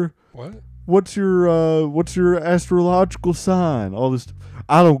 What's your What? what's your astrological sign? All this.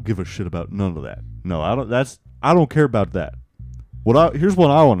 I don't give a shit about none of that. No, I don't. I don't care about that. Here's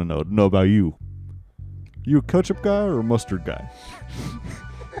what I want to know about you. You a ketchup guy or a mustard guy?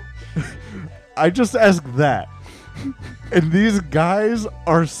 I just asked that. And these guys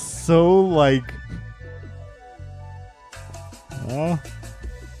are so like,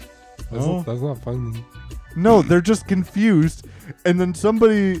 That's not funny. no, they're just confused. And then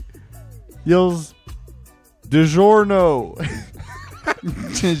somebody yells, DiGiorno.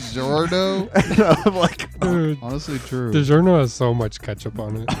 DiGiorno? And I'm like, Dude, Honestly, true. DiGiorno has so much ketchup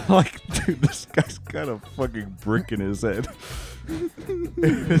on it. I'm like, dude, this guy's got a fucking brick in his head.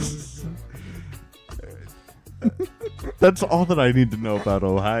 It's- That's all that I need to know about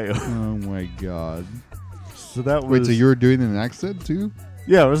Ohio. Oh my god. So that was. Wait, so you were doing an accent too?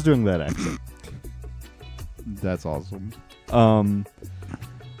 Yeah, I was doing that accent. That's awesome.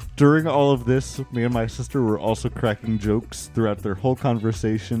 During all of this, me and my sister were also cracking jokes throughout their whole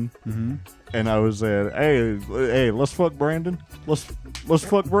conversation. Mm-hmm. And I was saying, hey, let's fuck Brandon. Let's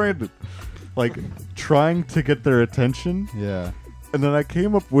fuck Brandon. Like, trying to get their attention. Yeah. And then I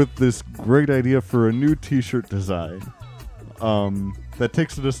came up with this great idea for a new t-shirt design. That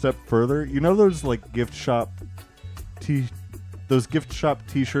takes it a step further. You know those like gift shop t-shirts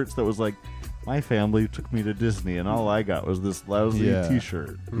that was like, my family took me to Disney and all I got was this lousy Yeah.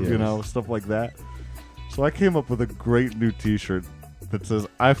 t-shirt. Yes. You know, stuff like that. So I came up with a great new t-shirt that says,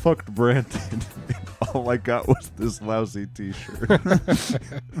 I fucked Brandon and all I got was this lousy t-shirt.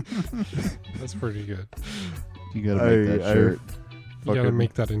 That's pretty good. You gotta make that shirt. You gotta Fucking-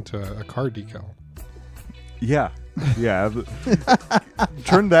 make that into a car decal. Yeah.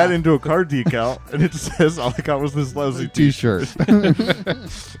 Turn that into a car decal and it says all I got was this lousy t-shirt. T-shirt.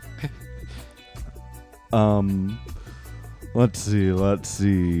 Let's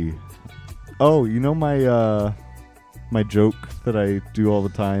see. Oh, you know my joke that I do all the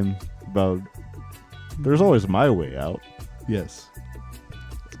time about there's always my way out. Yes.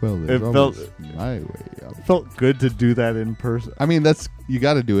 Well, there's It felt- always my way out. It felt good to do that in person. I mean, you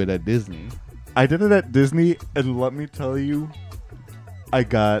got to do it at Disney. I did it at Disney, and let me tell you, I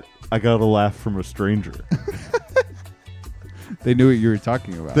got a laugh from a stranger. They knew what you were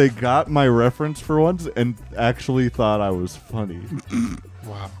talking about. They got my reference for once and actually thought I was funny.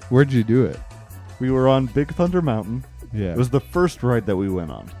 Wow. Where'd you do it? We were on Big Thunder Mountain. Yeah. It was the first ride that we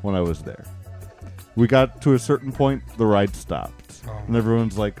went on when I was there. We got to a certain point, the ride stopped. Oh. And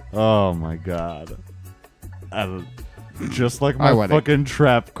everyone's like, oh my God. Just like I my wanna- fucking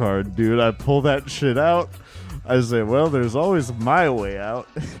trap card, dude. I pull that shit out. I say, well, there's always my way out.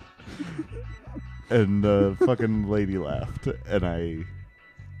 And the fucking lady laughed. And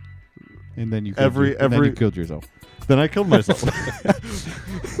And then you Every- and then every- you killed yourself. then I killed myself.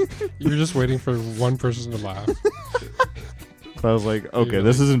 You're just waiting for one person to laugh. I was like, okay, You're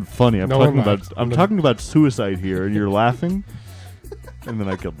this like, isn't funny. I'm no talking one about laughed. I'm talking about suicide here, and you're laughing. And then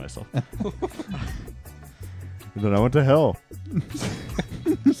I killed myself. And then I went to hell.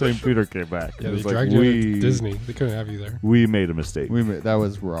 St. Peter came back. Yeah, It they was like, dragged you to Disney. They couldn't have you there. we made a mistake. That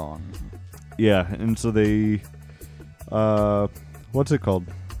was wrong. Yeah, and so they, what's it called?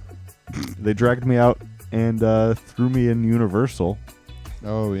 They dragged me out and threw me in Universal,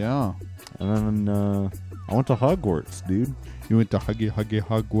 Oh yeah. and then I went to Hogwarts, dude. You went to Huggy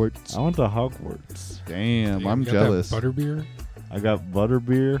Hogwarts. I went to Hogwarts. Damn, You I'm got jealous. That butterbeer? I got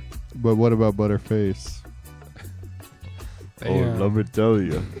butterbeer. But what about Butterface? Oh, let me tell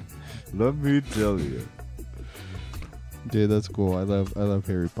you. Let me tell you. Dude, that's cool. I love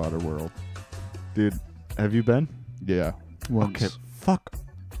Harry Potter World. Dude, have you been? Yeah. Once. Okay, fuck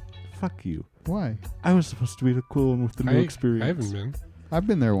you. Why? I was supposed to be the cool one with the new experience. I haven't been. I've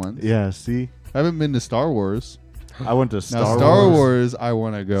been there once. Yeah, see? I haven't been to Star Wars. I went to Now Star Star Wars. Wars, I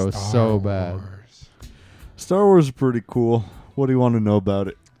want to go Star so bad. Wars. Star Wars is pretty cool. What do you want to know about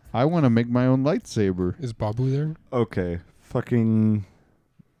it? I want to make my own lightsaber. Is Babu there? Okay, fucking...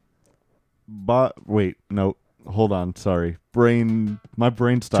 Wait, no. Hold on, sorry. My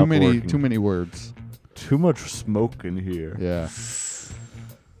brain stopped working. Too many words. Too much smoke in here. Yeah.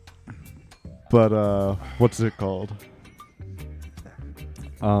 But, what's it called?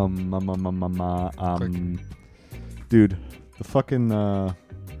 Dude, the fucking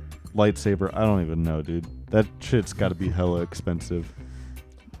lightsaber. I don't even know, dude. That shit's got to be hella expensive.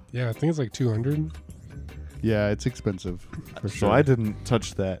 Yeah, I think it's like 200. Yeah, it's expensive. For So sure. I didn't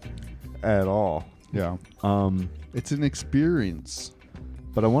touch that at all. Yeah. It's an experience.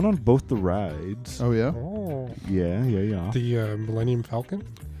 But I went on both the rides. Oh yeah. Oh. Yeah. The Millennium Falcon?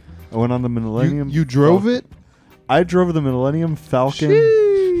 I went on the Millennium. You drove it? I drove the Millennium Falcon,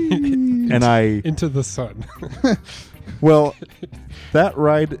 Sheesh. and I. Into the sun. Well, that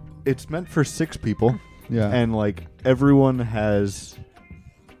ride, it's meant for 6 people. Yeah. And like everyone has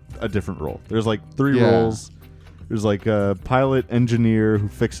a different role. There's like 3 Yeah. roles. There's like a pilot, engineer who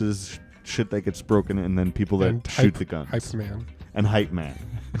fixes shit that gets broken, and then people that And shoot the guns. Hype man. And hype man.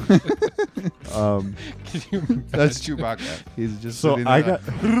 Can you imagine? That's Chewbacca. He's just So sitting I there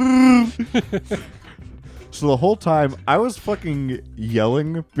got. So the whole time I was fucking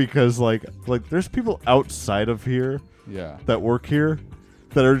yelling because like there's people outside of here yeah. that work here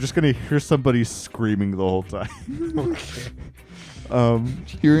that are just gonna hear somebody screaming the whole time. Okay.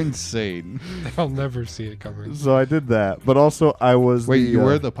 You're insane. I'll never see it coming. So I did that, but also I was. Wait, you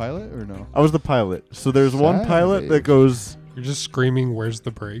were the the pilot or no? I was the pilot. So there's one pilot that Savage. goes. You're just screaming, where's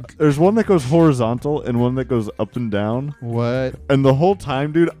the brake? There's one that goes horizontal and one that goes up and down. What? And the whole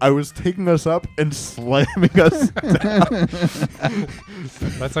time, dude, I was taking us up and slamming us down.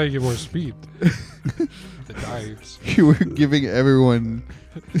 That's how you get more speed. The dives. You were giving everyone.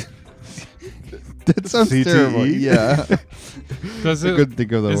 That sounds CTE? terrible. Yeah. Does I it? couldn't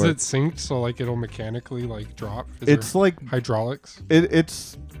think of the Is word. it synced so like it'll mechanically like drop? Is It's there like hydraulics.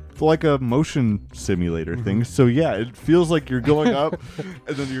 it's like a motion simulator thing. So yeah, it feels like you're going up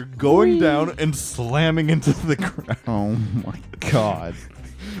and then you're going down and slamming into the ground. Oh my god.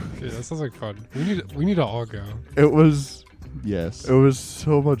 Yeah, that sounds like fun. We need to all go. It was Yes.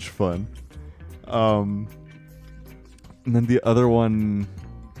 so much fun. And then the other one,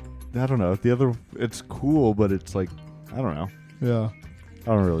 I don't know. The other, it's cool, but it's like, I don't know. Yeah. I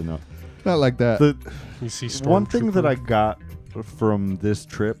don't really know. Not like that. The You see one thing that I Stormtrooper. got from this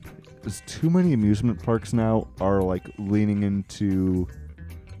trip is too many amusement parks now are like leaning into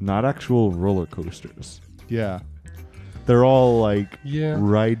not actual roller coasters. yeah. They're all like Yeah.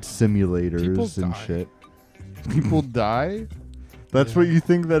 ride simulators People and die. shit. People die? That's Yeah. what you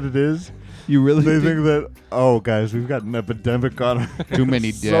think that it is? You really They think that, oh, guys, we've got an epidemic on our Too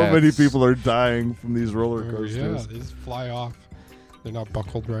many So many deaths. people are dying from these roller Oh, yeah, coasters. they just fly off. They're not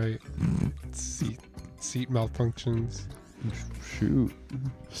buckled right. Seat malfunctions. Shoot.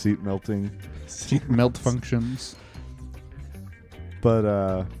 Seat melting. Melt functions.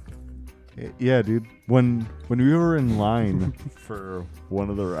 But, Yeah, dude. When we were in line for one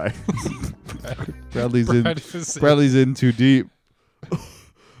of the rides, Bradley's in too deep.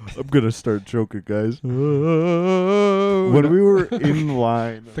 I'm gonna start choking, guys. When we were in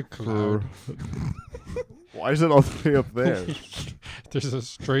line The for, cloud. why is it all the way up there? There's a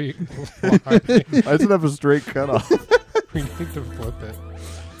straight line. Why does it have a straight cutoff? We need to flip it.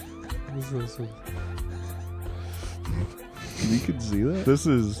 This is You can see that. This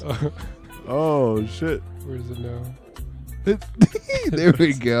is. Oh shit! where is it now? There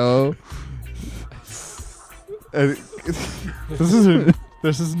we go. And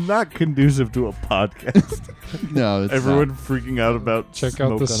this is not conducive to a podcast. No, it's Everyone not. freaking out about Check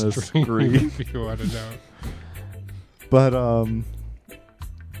smoke out the on a stream screen. if you want to know. But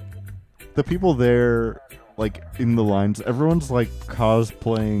the people there, like in the lines, everyone's like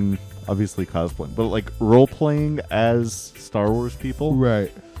cosplaying, obviously cosplaying, but like role playing as Star Wars people.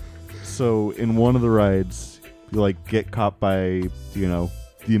 Right. So in one of the rides, you like get caught by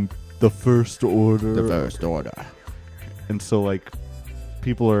the First Order. The First Order. And so like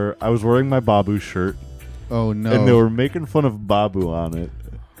people are. I was wearing my Babu shirt, Oh no. and they were making fun of Babu on it.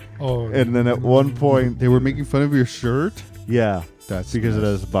 Oh, And then at one point, They were making fun of your shirt. yeah, That's because it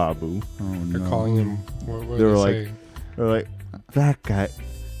nuts. has Babu. Oh no. they're calling him. What They they were they like- saying? They're like, that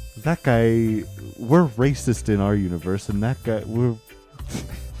guy, we're racist in our universe, and that guy, we're,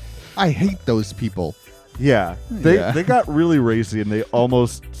 I hate those people. yeah. Yeah. They got really racy, and they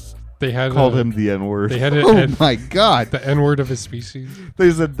almost They had called him the N-word. They had it. Oh my god. the N word of his species. They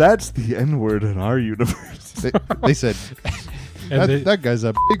said, that's the N-word in our universe. They said And that guy's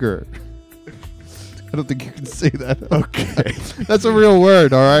a bigger. I don't think you can say that. Okay. That's a real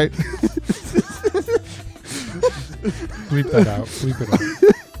word, all right? bleep that out. Bleep it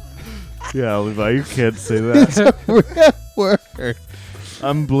out. Yeah, Levi, you can't say that. It's a real word.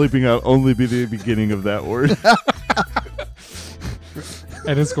 I'm bleeping out only the beginning of that word.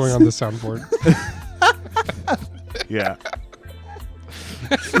 And it's going on the soundboard. Yeah.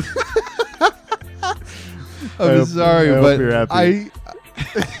 I'm sorry, I hope but you're happy.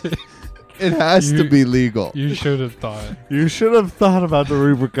 it has to You- be legal. You should have thought. You should have thought about the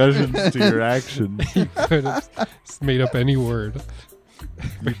repercussions to your action. You could have made up any word.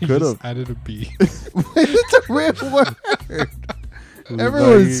 You You could just have. added a B. It's a real word.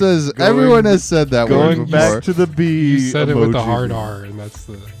 Everyone Like, says. going- Everyone has said that word Going before. back to the B. You said it with the emoji. hard R, and that's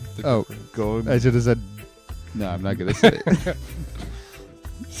the Oh. difference. Going. I should have said. No, I'm not gonna say it.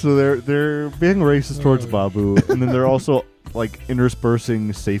 So they're being racist towards Babu, and then they're also like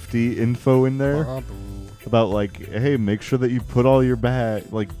interspersing safety info in there Babu. about like, hey, make sure that you put all your bag,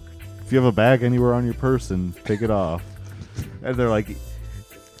 like, if you have a bag anywhere on your person, take it off. And they're like,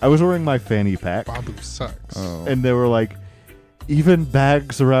 I was wearing my fanny pack, Babu sucks. Oh. and they were like, even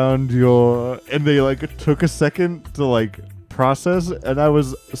bags around your, and they like took a second to like process, and I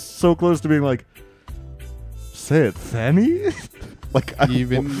was so close to being like, say it, fanny. Like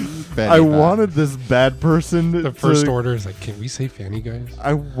Even I wanted this bad person. The first to, order is like, can we say fanny guys?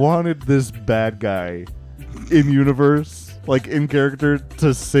 I wanted this bad guy in universe, like in character,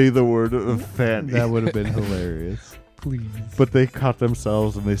 to say the word of fanny. That would have been hilarious. Please. But they caught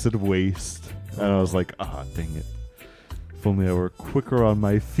themselves and they said waist, and I was like, ah, dang it! If only I were quicker on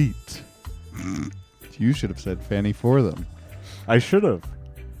my feet. You should have said Fanny for them. I should have.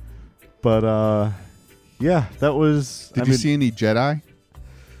 But yeah, that was. Did I you mean, see any Jedi?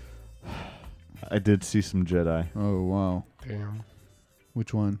 I did see some Jedi. Oh wow. Damn.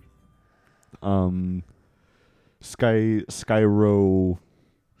 Which one? Skyro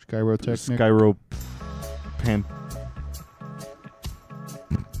Skyrotechnic?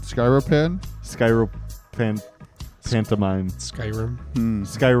 Pantomime. Skyrim.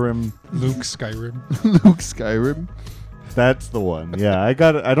 Skyrim. Luke Skyrim. Luke Skyrim. That's the one. Yeah, I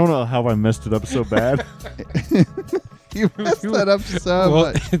got it. I don't know how I messed it up so bad. You messed that up so Well,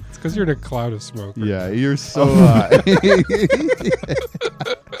 much. it's because you're in a cloud of smoke. Yeah, you're so high.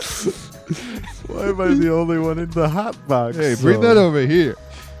 Why am I the only one in the hot box? Hey, bring that over here.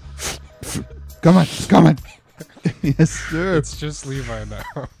 Come on, come on. Yes, sir. It's just Levi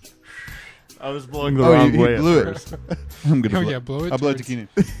now. I was blowing the Oh, wrong you way blew at it. first. I'm gonna Oh, blow. yeah, blow it I'll blow it to towards- Keenan.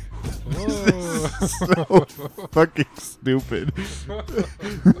 Oh. So fucking stupid.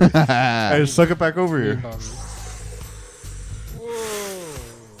 Hey, suck it back over here.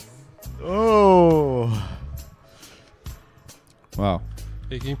 Oh. Wow.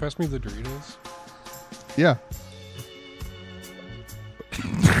 Hey, can you pass me the Doritos? Yeah.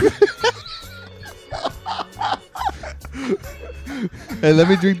 Hey, let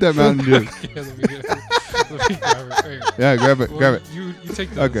me drink that Mountain Dew. Yeah, let me get it. Let me grab it. Wait. Yeah, grab it. Well, Grab it. You take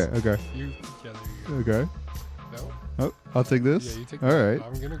this. Okay. You. Yeah, there you Okay. go. Oh, I'll take No? this. Yeah, you take All this. right.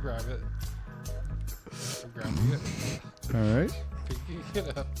 I'm gonna grab it. I'm grabbing it. All right. Picking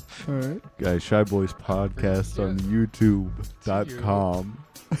it up. All right. Guys, Shy Boys podcast on YouTube.com.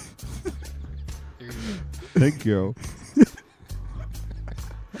 Here you go. Thank you.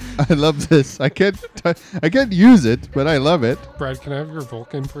 I love this. I can't use it, but I love it. Brad, can I have your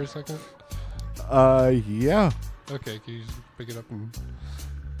Vulcan for a second? Yeah. Okay, can you just pick it up and...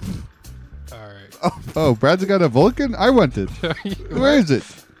 Alright. Oh, Brad's got a Vulcan? I want it. Where is it?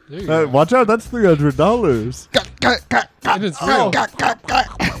 There you go. Watch out, that's $300. And it's real.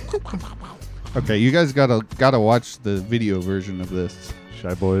 Okay, you guys gotta watch the video version of this.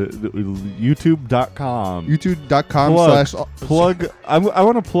 Shy Boy, YouTube.com. YouTube.com/ plug. I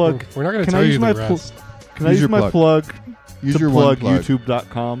want to plug. We're not going to Can tell I you use the my rest. Can I Use use your my plug Use to your plug one plug.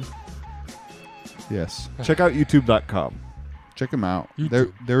 YouTube.com? Yes. Check out YouTube.com. Check them out.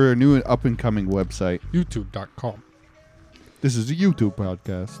 YouTube. They're a new and up and coming website. YouTube.com. This is a YouTube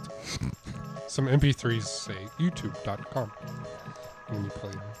podcast. Some MP3s say YouTube.com when you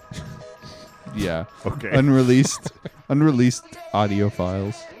play them. Yeah. Okay. Unreleased audio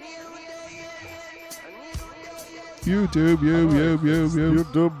files. YouTube. YouTube.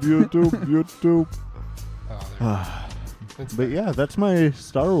 Oh, there. It's But yeah, that's my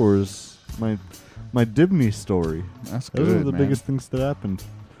Star Wars, my Dibney story. That's Those good, are the man. biggest things that happened.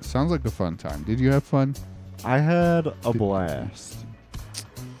 Sounds like a fun time. Did you have fun? I had a blast.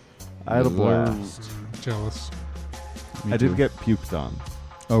 I had a blast. Jealous. Me I did too. get puked on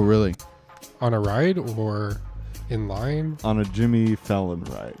Oh, really? On a ride or in line? a Jimmy Fallon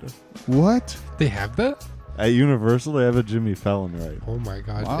ride. What? They have that? At Universal, they have a Jimmy Fallon ride. Oh my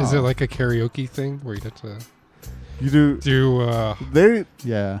god. Wow. Is it like a karaoke thing where you have to You do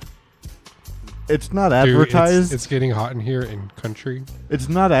Yeah. It's not do advertised. it's getting hot in here in country. It's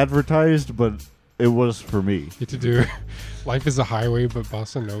not advertised, but it was for me. You have to do Life is a Highway but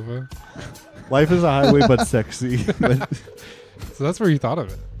Bossa Nova. Life is a highway, but sexy. But So that's where you thought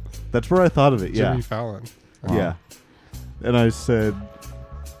of it. That's where I thought of it. Yeah, Jimmy Fallon. Wow. yeah. And I said,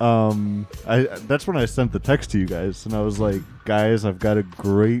 that's when I sent the text to you guys, and I was like, guys, I've got a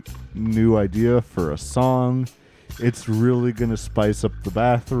great new idea for a song. It's really gonna spice up the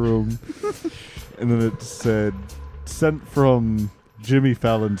bathroom. And then it said, sent from Jimmy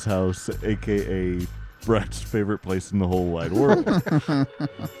Fallon's house, aka Brett's favorite place in the whole wide world.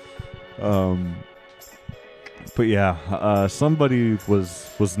 But yeah, somebody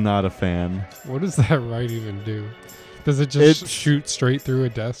was not a fan. What does that ride even do? Does it just It's- shoot straight through a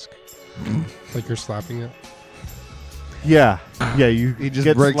desk? Like you're slapping it? Yeah, you He just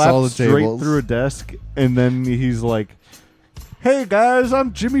get breaks slapped all the straight tables. through a desk, and then he's like, "Hey guys,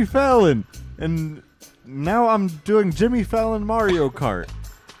 I'm Jimmy Fallon, and now I'm doing Jimmy Fallon Mario Kart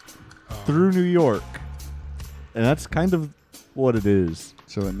through New York," and that's kind of what it is.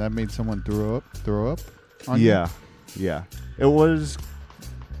 so that made someone throw up on you? Yeah. It was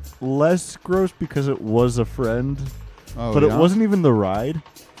less gross because it was a friend, Oh, but yeah? it wasn't even the ride.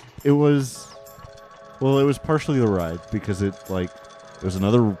 It was partially the ride because it was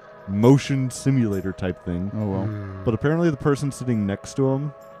another motion simulator type thing. Oh, well. Hmm. But apparently the person sitting next to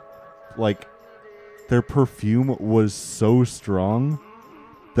him, their perfume was so strong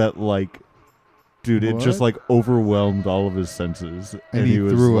that dude, it just overwhelmed all of his senses, And he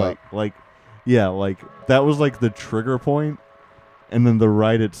was threw up. That was the trigger point, and then the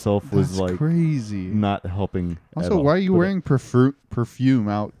ride itself was That's crazy. not helping. at Also, all. why are you But wearing perfume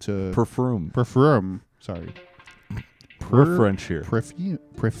out to perfume? Sorry. We're French here. Perfume.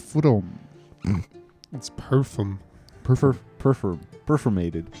 It's perfume.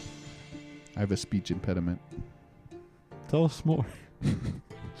 Perfumated. I have a speech impediment. Tell us more.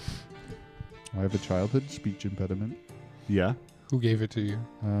 I have a childhood speech impediment. Yeah, Who gave it to you?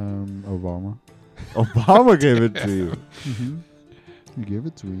 Obama. Obama gave it to you. Mm-hmm. He gave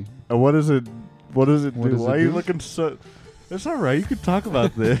it to me. And what does it? What does it What do? does Why it are you do? looking so? It's all right. You can talk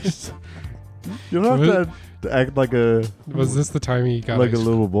about this. You don't have to act like a Was this the time he got like a ice,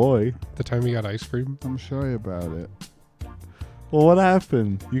 little boy. the time he got ice cream? I'm shy about it. Well, what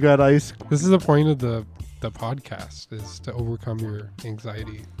happened? You got ice. This is the point of the podcast is to overcome your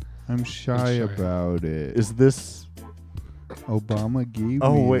anxiety. I'm shy Shy. about it. Is this? Obama gave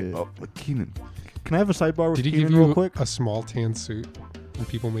Oh me wait, it. Keenan. Can I have a sidebar with Did he Keenan give real you quick? a small tan suit and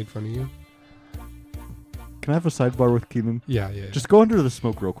people made fun of you? Can I have a sidebar with Keenan? Yeah. Just go under the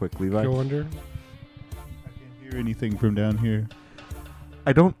smoke real quick, Levi. Go under. I can't hear anything from down here.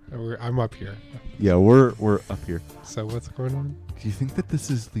 I don't. I'm up here. Yeah, we're up here. So what's going on? Do you think that this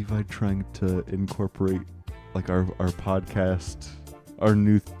is Levi trying to incorporate like our podcast, our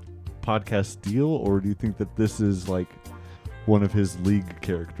new podcast deal, or do you think that this is like one of his League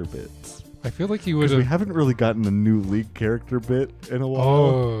character bits? I feel like he would Because we have. haven't really gotten a new League character bit in a while.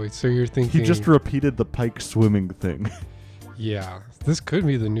 Oh, so you're thinking? He just repeated the Pike swimming thing. Yeah, this could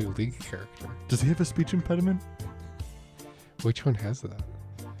be the new League character. Does he have a speech impediment? Which one has that?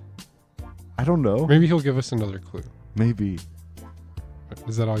 I don't know. Maybe he'll give us another clue. Maybe.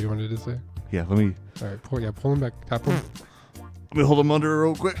 Is that all you wanted to say? Yeah, let me All right, pull him back. Tap him. hold him under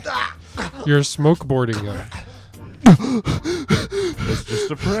real quick. You're smoke boarding him. It's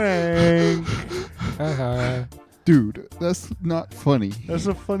just a prank. Haha. Dude, that's not funny. That's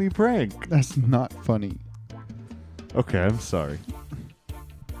a funny prank. That's not funny. Okay, I'm sorry.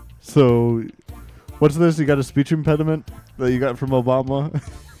 So, what's this? You got a speech impediment that you got from Obama?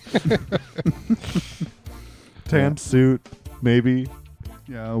 Tan suit, maybe.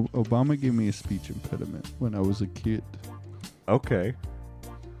 Yeah, Obama gave me a speech impediment when I was a kid. Okay.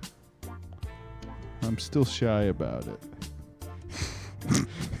 I'm still shy about it.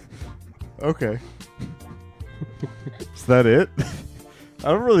 Okay. Is that it? I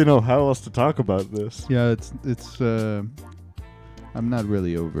don't really know how else to talk about this. Yeah, it's I'm not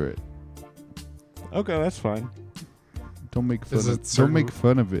really over it. Okay, that's fine. Don't make fun Is of it Don't certain- make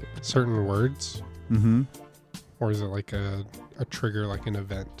fun of it. Certain words, Mm-hmm. or is it like a trigger, like an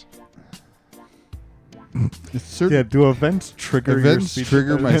event? It's certain Yeah, do events trigger your events speech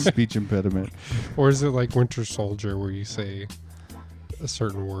trigger my impediment? speech impediment. Or is it like Winter Soldier, where you say a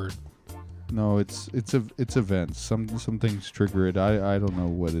certain word? No, it's events. Some things trigger it. I don't know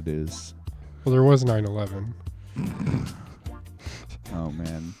what it is. Well, there was 9/11. Oh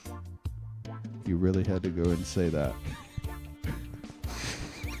man. You really had to go and say that.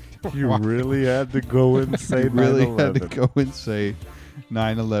 You Why? really had to go and say You really had to 9/11. go and say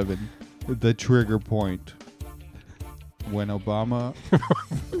 9/11, the trigger point. When Obama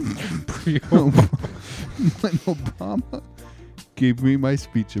when Obama gave me my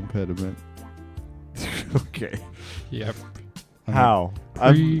speech impediment. Okay. Yep. How?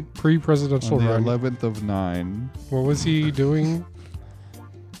 Pre-presidential On the run. 11th of 9. What was he doing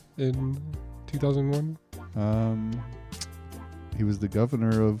in 2001? He was the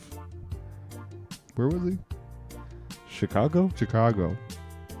governor of, where was he? Chicago? Chicago.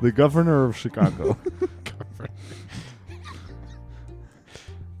 The governor of Chicago.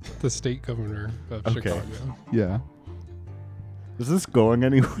 The state governor of Okay. Chicago. Yeah. Is this going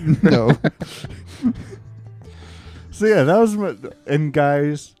anywhere? No. So yeah, that was my, and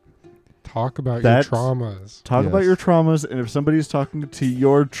guys, Talk about your That's- traumas. talk about Yes. your traumas, and if somebody's talking to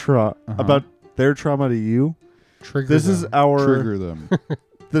your about their trauma to you, Trigger this is them. our Trigger them.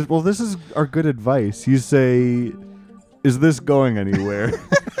 this is our good advice. You say, "Is this going anywhere?"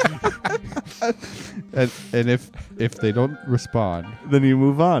 and if they don't respond, Then you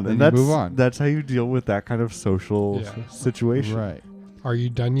move on, Then and you that's move on. that's how you deal with that kind of social Yeah. situation. right. Are you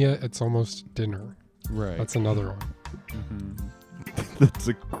done yet? It's almost dinner. Right. That's another one. That's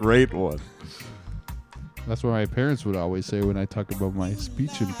a great one. That's what my parents would always say when I talk about my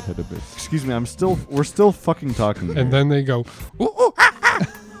speech impediment. Excuse me, we're still fucking talking. here. And then they go, ooh, ooh,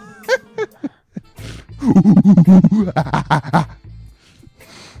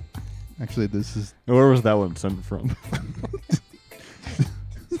 Actually, this is Where was that one sent from?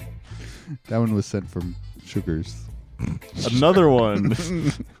 that one was sent from Sugars. Another one.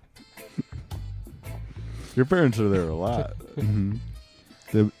 Your parents are there a lot. Mm-hmm.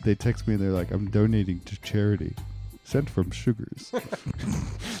 They text me and they're like, "I'm donating to charity." Sent from Sugars.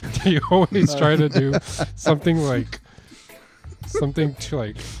 They always try to do something to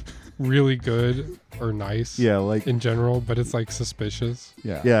like really good or nice Yeah, like in general, but it's like suspicious.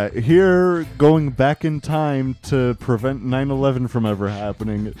 Yeah. yeah, here going back in time to prevent 9/11 from ever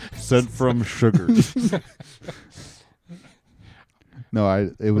happening. Sent from Sugars. No,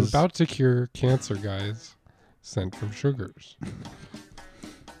 it We're was about to cure cancer, guys. Sent from Sugars.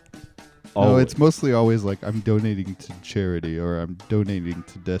 No, Always. it's mostly always like I'm donating to charity or I'm donating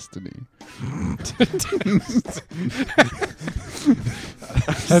to Destiny.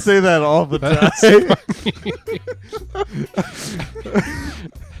 I say that all the time.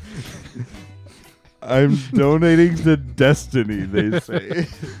 I'm donating to Destiny, they say.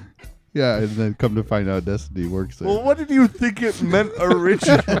 Yeah, and then come to find out Destiny works there. Well, what did you think it meant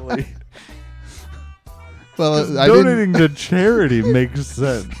originally? Well, I didn't. Donating to charity makes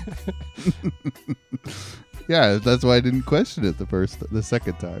sense. Yeah, that's why I didn't question it the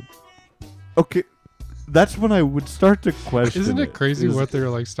second time. Okay, that's when I would start to question. Isn't it crazy Is- what they're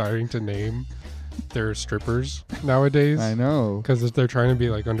like starting to name their strippers nowadays? I know. Because they're trying to be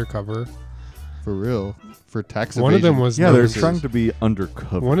like undercover. For real. For tax One of them evasion was Yeah, they're named- trying to be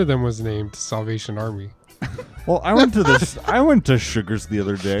undercover. One of them was named Salvation Army. Well, I went to this. I went to Sugar's the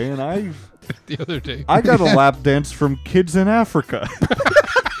other day, and The other day. I got a lap dance from kids in Africa.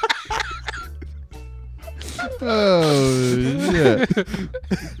 Oh, shit.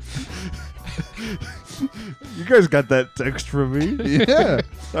 You guys got that text from me? Yeah.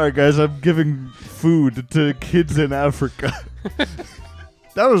 All right, guys, I'm giving food to kids in Africa.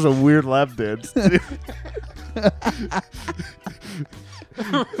 That was a weird lap dance, too.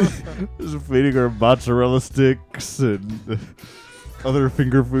 Just feeding her mozzarella sticks and other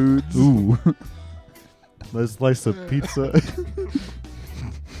finger foods. Ooh. Nice slice of pizza.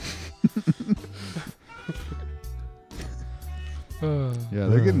 Yeah,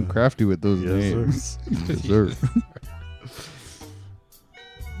 they're getting crafty with those Yes, sir. names. Yes, sir.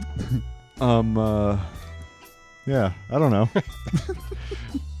 Yeah, I don't know.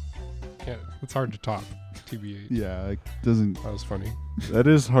 It's hard to top. TBH. Yeah, it doesn't. That was funny. That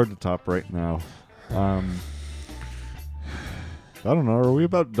is hard to top right now. I don't know. Are we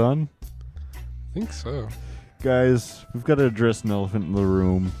about done? I think so. Guys, we've got to address an elephant in the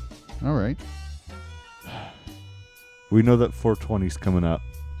room. All right. We know that 420's coming up.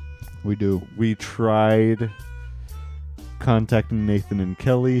 We do. We tried contacting Nathan and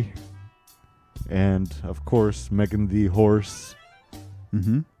Kelly, and of course Megan the horse,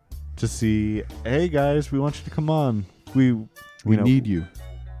 Mm-hmm. to see, hey guys, we want you to come on. We need you.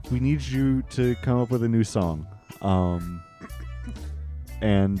 We need you to come up with a new song.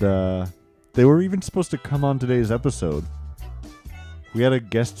 And they were even supposed to come on today's episode. We had a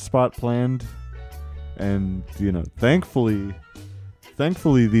guest spot planned, and thankfully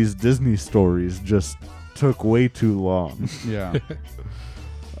these Disney stories just took way too long. Yeah.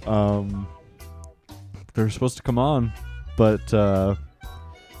 They were supposed to come on, but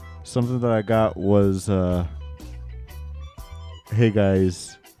something that I got was, hey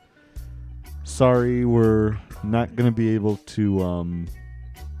guys, sorry, we're not going to be able to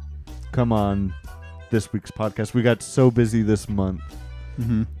come on this week's podcast. We got so busy this month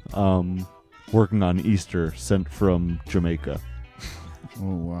Mm-hmm. working on Easter sent from Jamaica.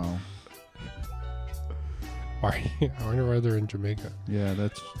 Oh, wow. Why? I wonder why they're in Jamaica. Yeah,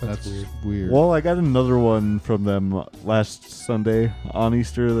 that's weird. weird. Well, I got another one from them last Sunday on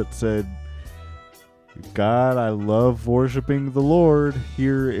Easter that said, God, I love worshiping the Lord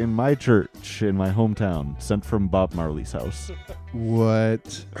here in my church, in my hometown. Sent from Bob Marley's house.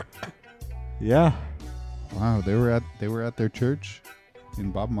 What? Yeah. Wow, they were at their church in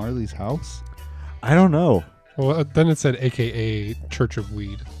Bob Marley's house? I don't know. Well, then it said AKA Church of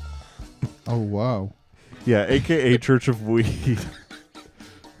Weed. Oh, wow. Yeah, a.k.a. Church of Weed.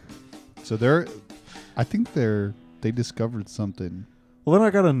 So I think they discovered something. Well, then I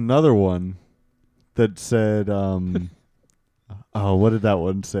got another one that said, oh, what did that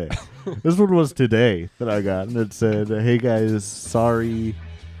one say? This one was today that I got, and it said, hey guys, sorry,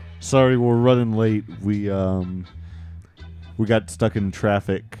 we're running late. We got stuck in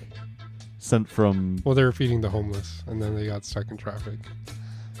traffic. Sent from. Well, they were feeding the homeless, and then they got stuck in traffic.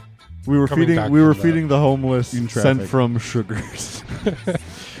 We were Coming back feeding from feeding the homeless. In Sent traffic. from Sugars.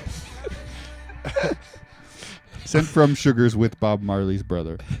 Sent from Sugars with Bob Marley's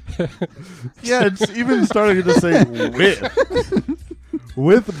brother. Yeah, it's even starting to say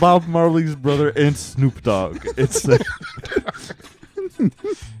with Bob Marley's brother and Snoop Dogg. It's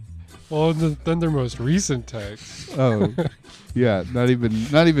Well, then their most recent text. Oh, yeah. Not even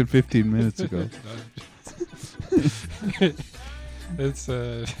 15 minutes ago. It's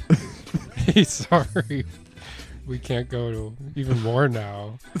hey, sorry, we can't go to even more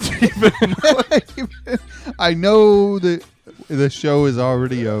now. I know that the show is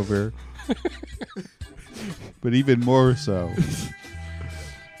already over, but even more so.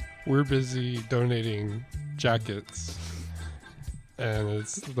 We're busy donating jackets, and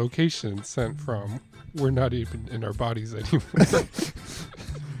it's location sent from. We're not even in our bodies anymore.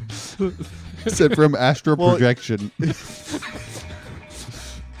 Sent from astral Well, projection.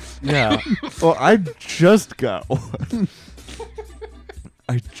 yeah. Well, I just got one.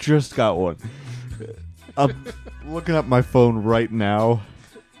 I'm looking at my phone right now.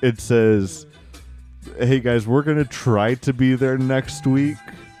 It says, hey guys, we're going to try to be there next week,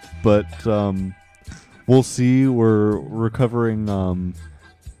 but we'll see. We're recovering.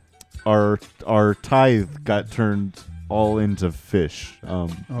 Our tithe got turned all into fish, Oh,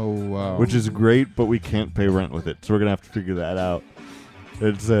 wow. which is great, but we can't pay rent with it, so we're going to have to figure that out.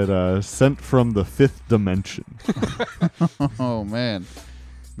 It said, sent from the fifth dimension. Oh, man.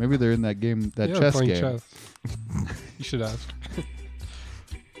 Maybe they're in that game, that Yeah, chess playing game. chess. You should ask.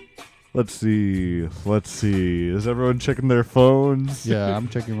 Let's see. Is everyone checking their phones? Yeah, I'm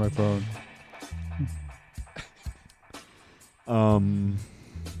checking my phone.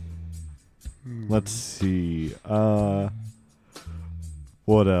 Let's see.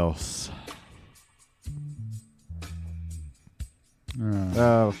 What else?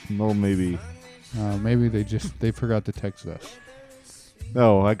 Well, maybe. Maybe they forgot to text us.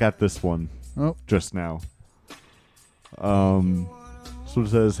 Oh, I got this one. Oh. Just now. So it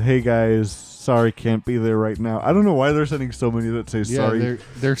says, "Hey guys, sorry can't be there right now." I don't know why they're sending so many that say sorry.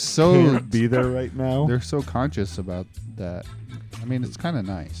 They're so can't be there right now. They're so conscious about that. I mean, it's kind of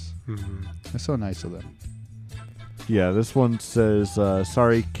nice. Mm-hmm. It's so nice of them. Yeah, this one says,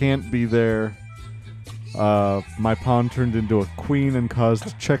 "Sorry can't be there. My pawn turned into a queen and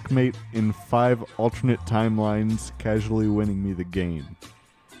caused checkmate in 5 alternate timelines, casually winning me the game.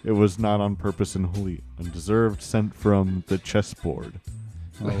 It was not on purpose and wholly undeserved. Sent from the chessboard."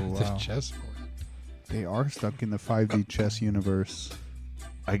 Oh, The wow. chessboard. They are stuck in the 5D chess universe.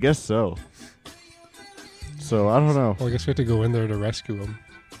 I guess so. So I don't know. Well, I guess we have to go in there to rescue him.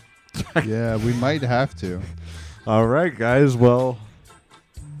 Yeah, we might have to. All right, guys. Well,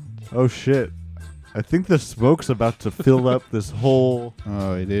 oh shit. I think the smoke's about to fill up this whole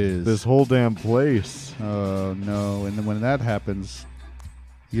Oh, it is. this whole damn place. Oh, no. And then when that happens,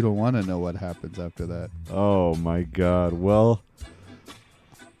 you don't want to know what happens after that. Oh my god. Well.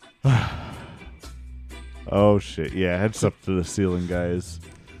 Oh shit. Yeah, heads up to the ceiling, guys.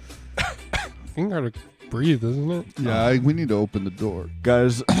 I think hard to breathe, isn't it? Yeah, we need to open the door.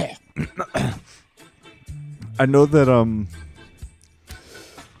 Guys, I know that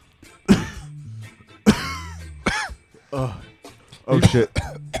oh shit.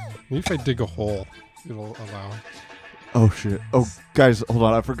 Maybe if I dig a hole, it'll allow. Oh shit. Oh guys, hold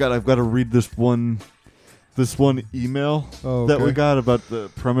on. I forgot I've got to read this one email Oh, that we okay. got about the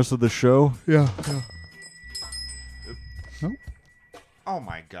premise of the show. Yeah. Oh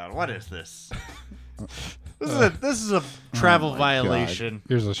my god, what is this? This is a travel my violation.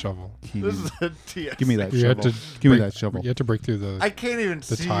 Here's a shovel. This is a TS. Give me that You had shovel. to Give me break- that shovel. You had to break through the. I can't even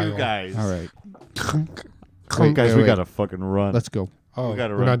The see tile. you guys. All right. Wait, guys, we wait. gotta fucking run. Let's go. oh, we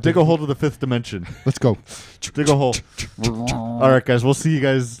gotta we're run. not Dig a digging- hole to the 5th dimension. Let's go. Dig a hole. All right, guys, we'll see you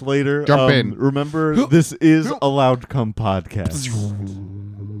guys later. Jump in. Remember, this is a Loud Come podcast.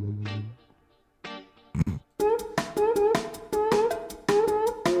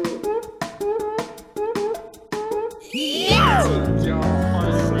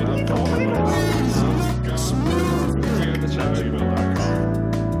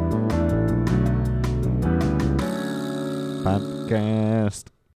 Podcast.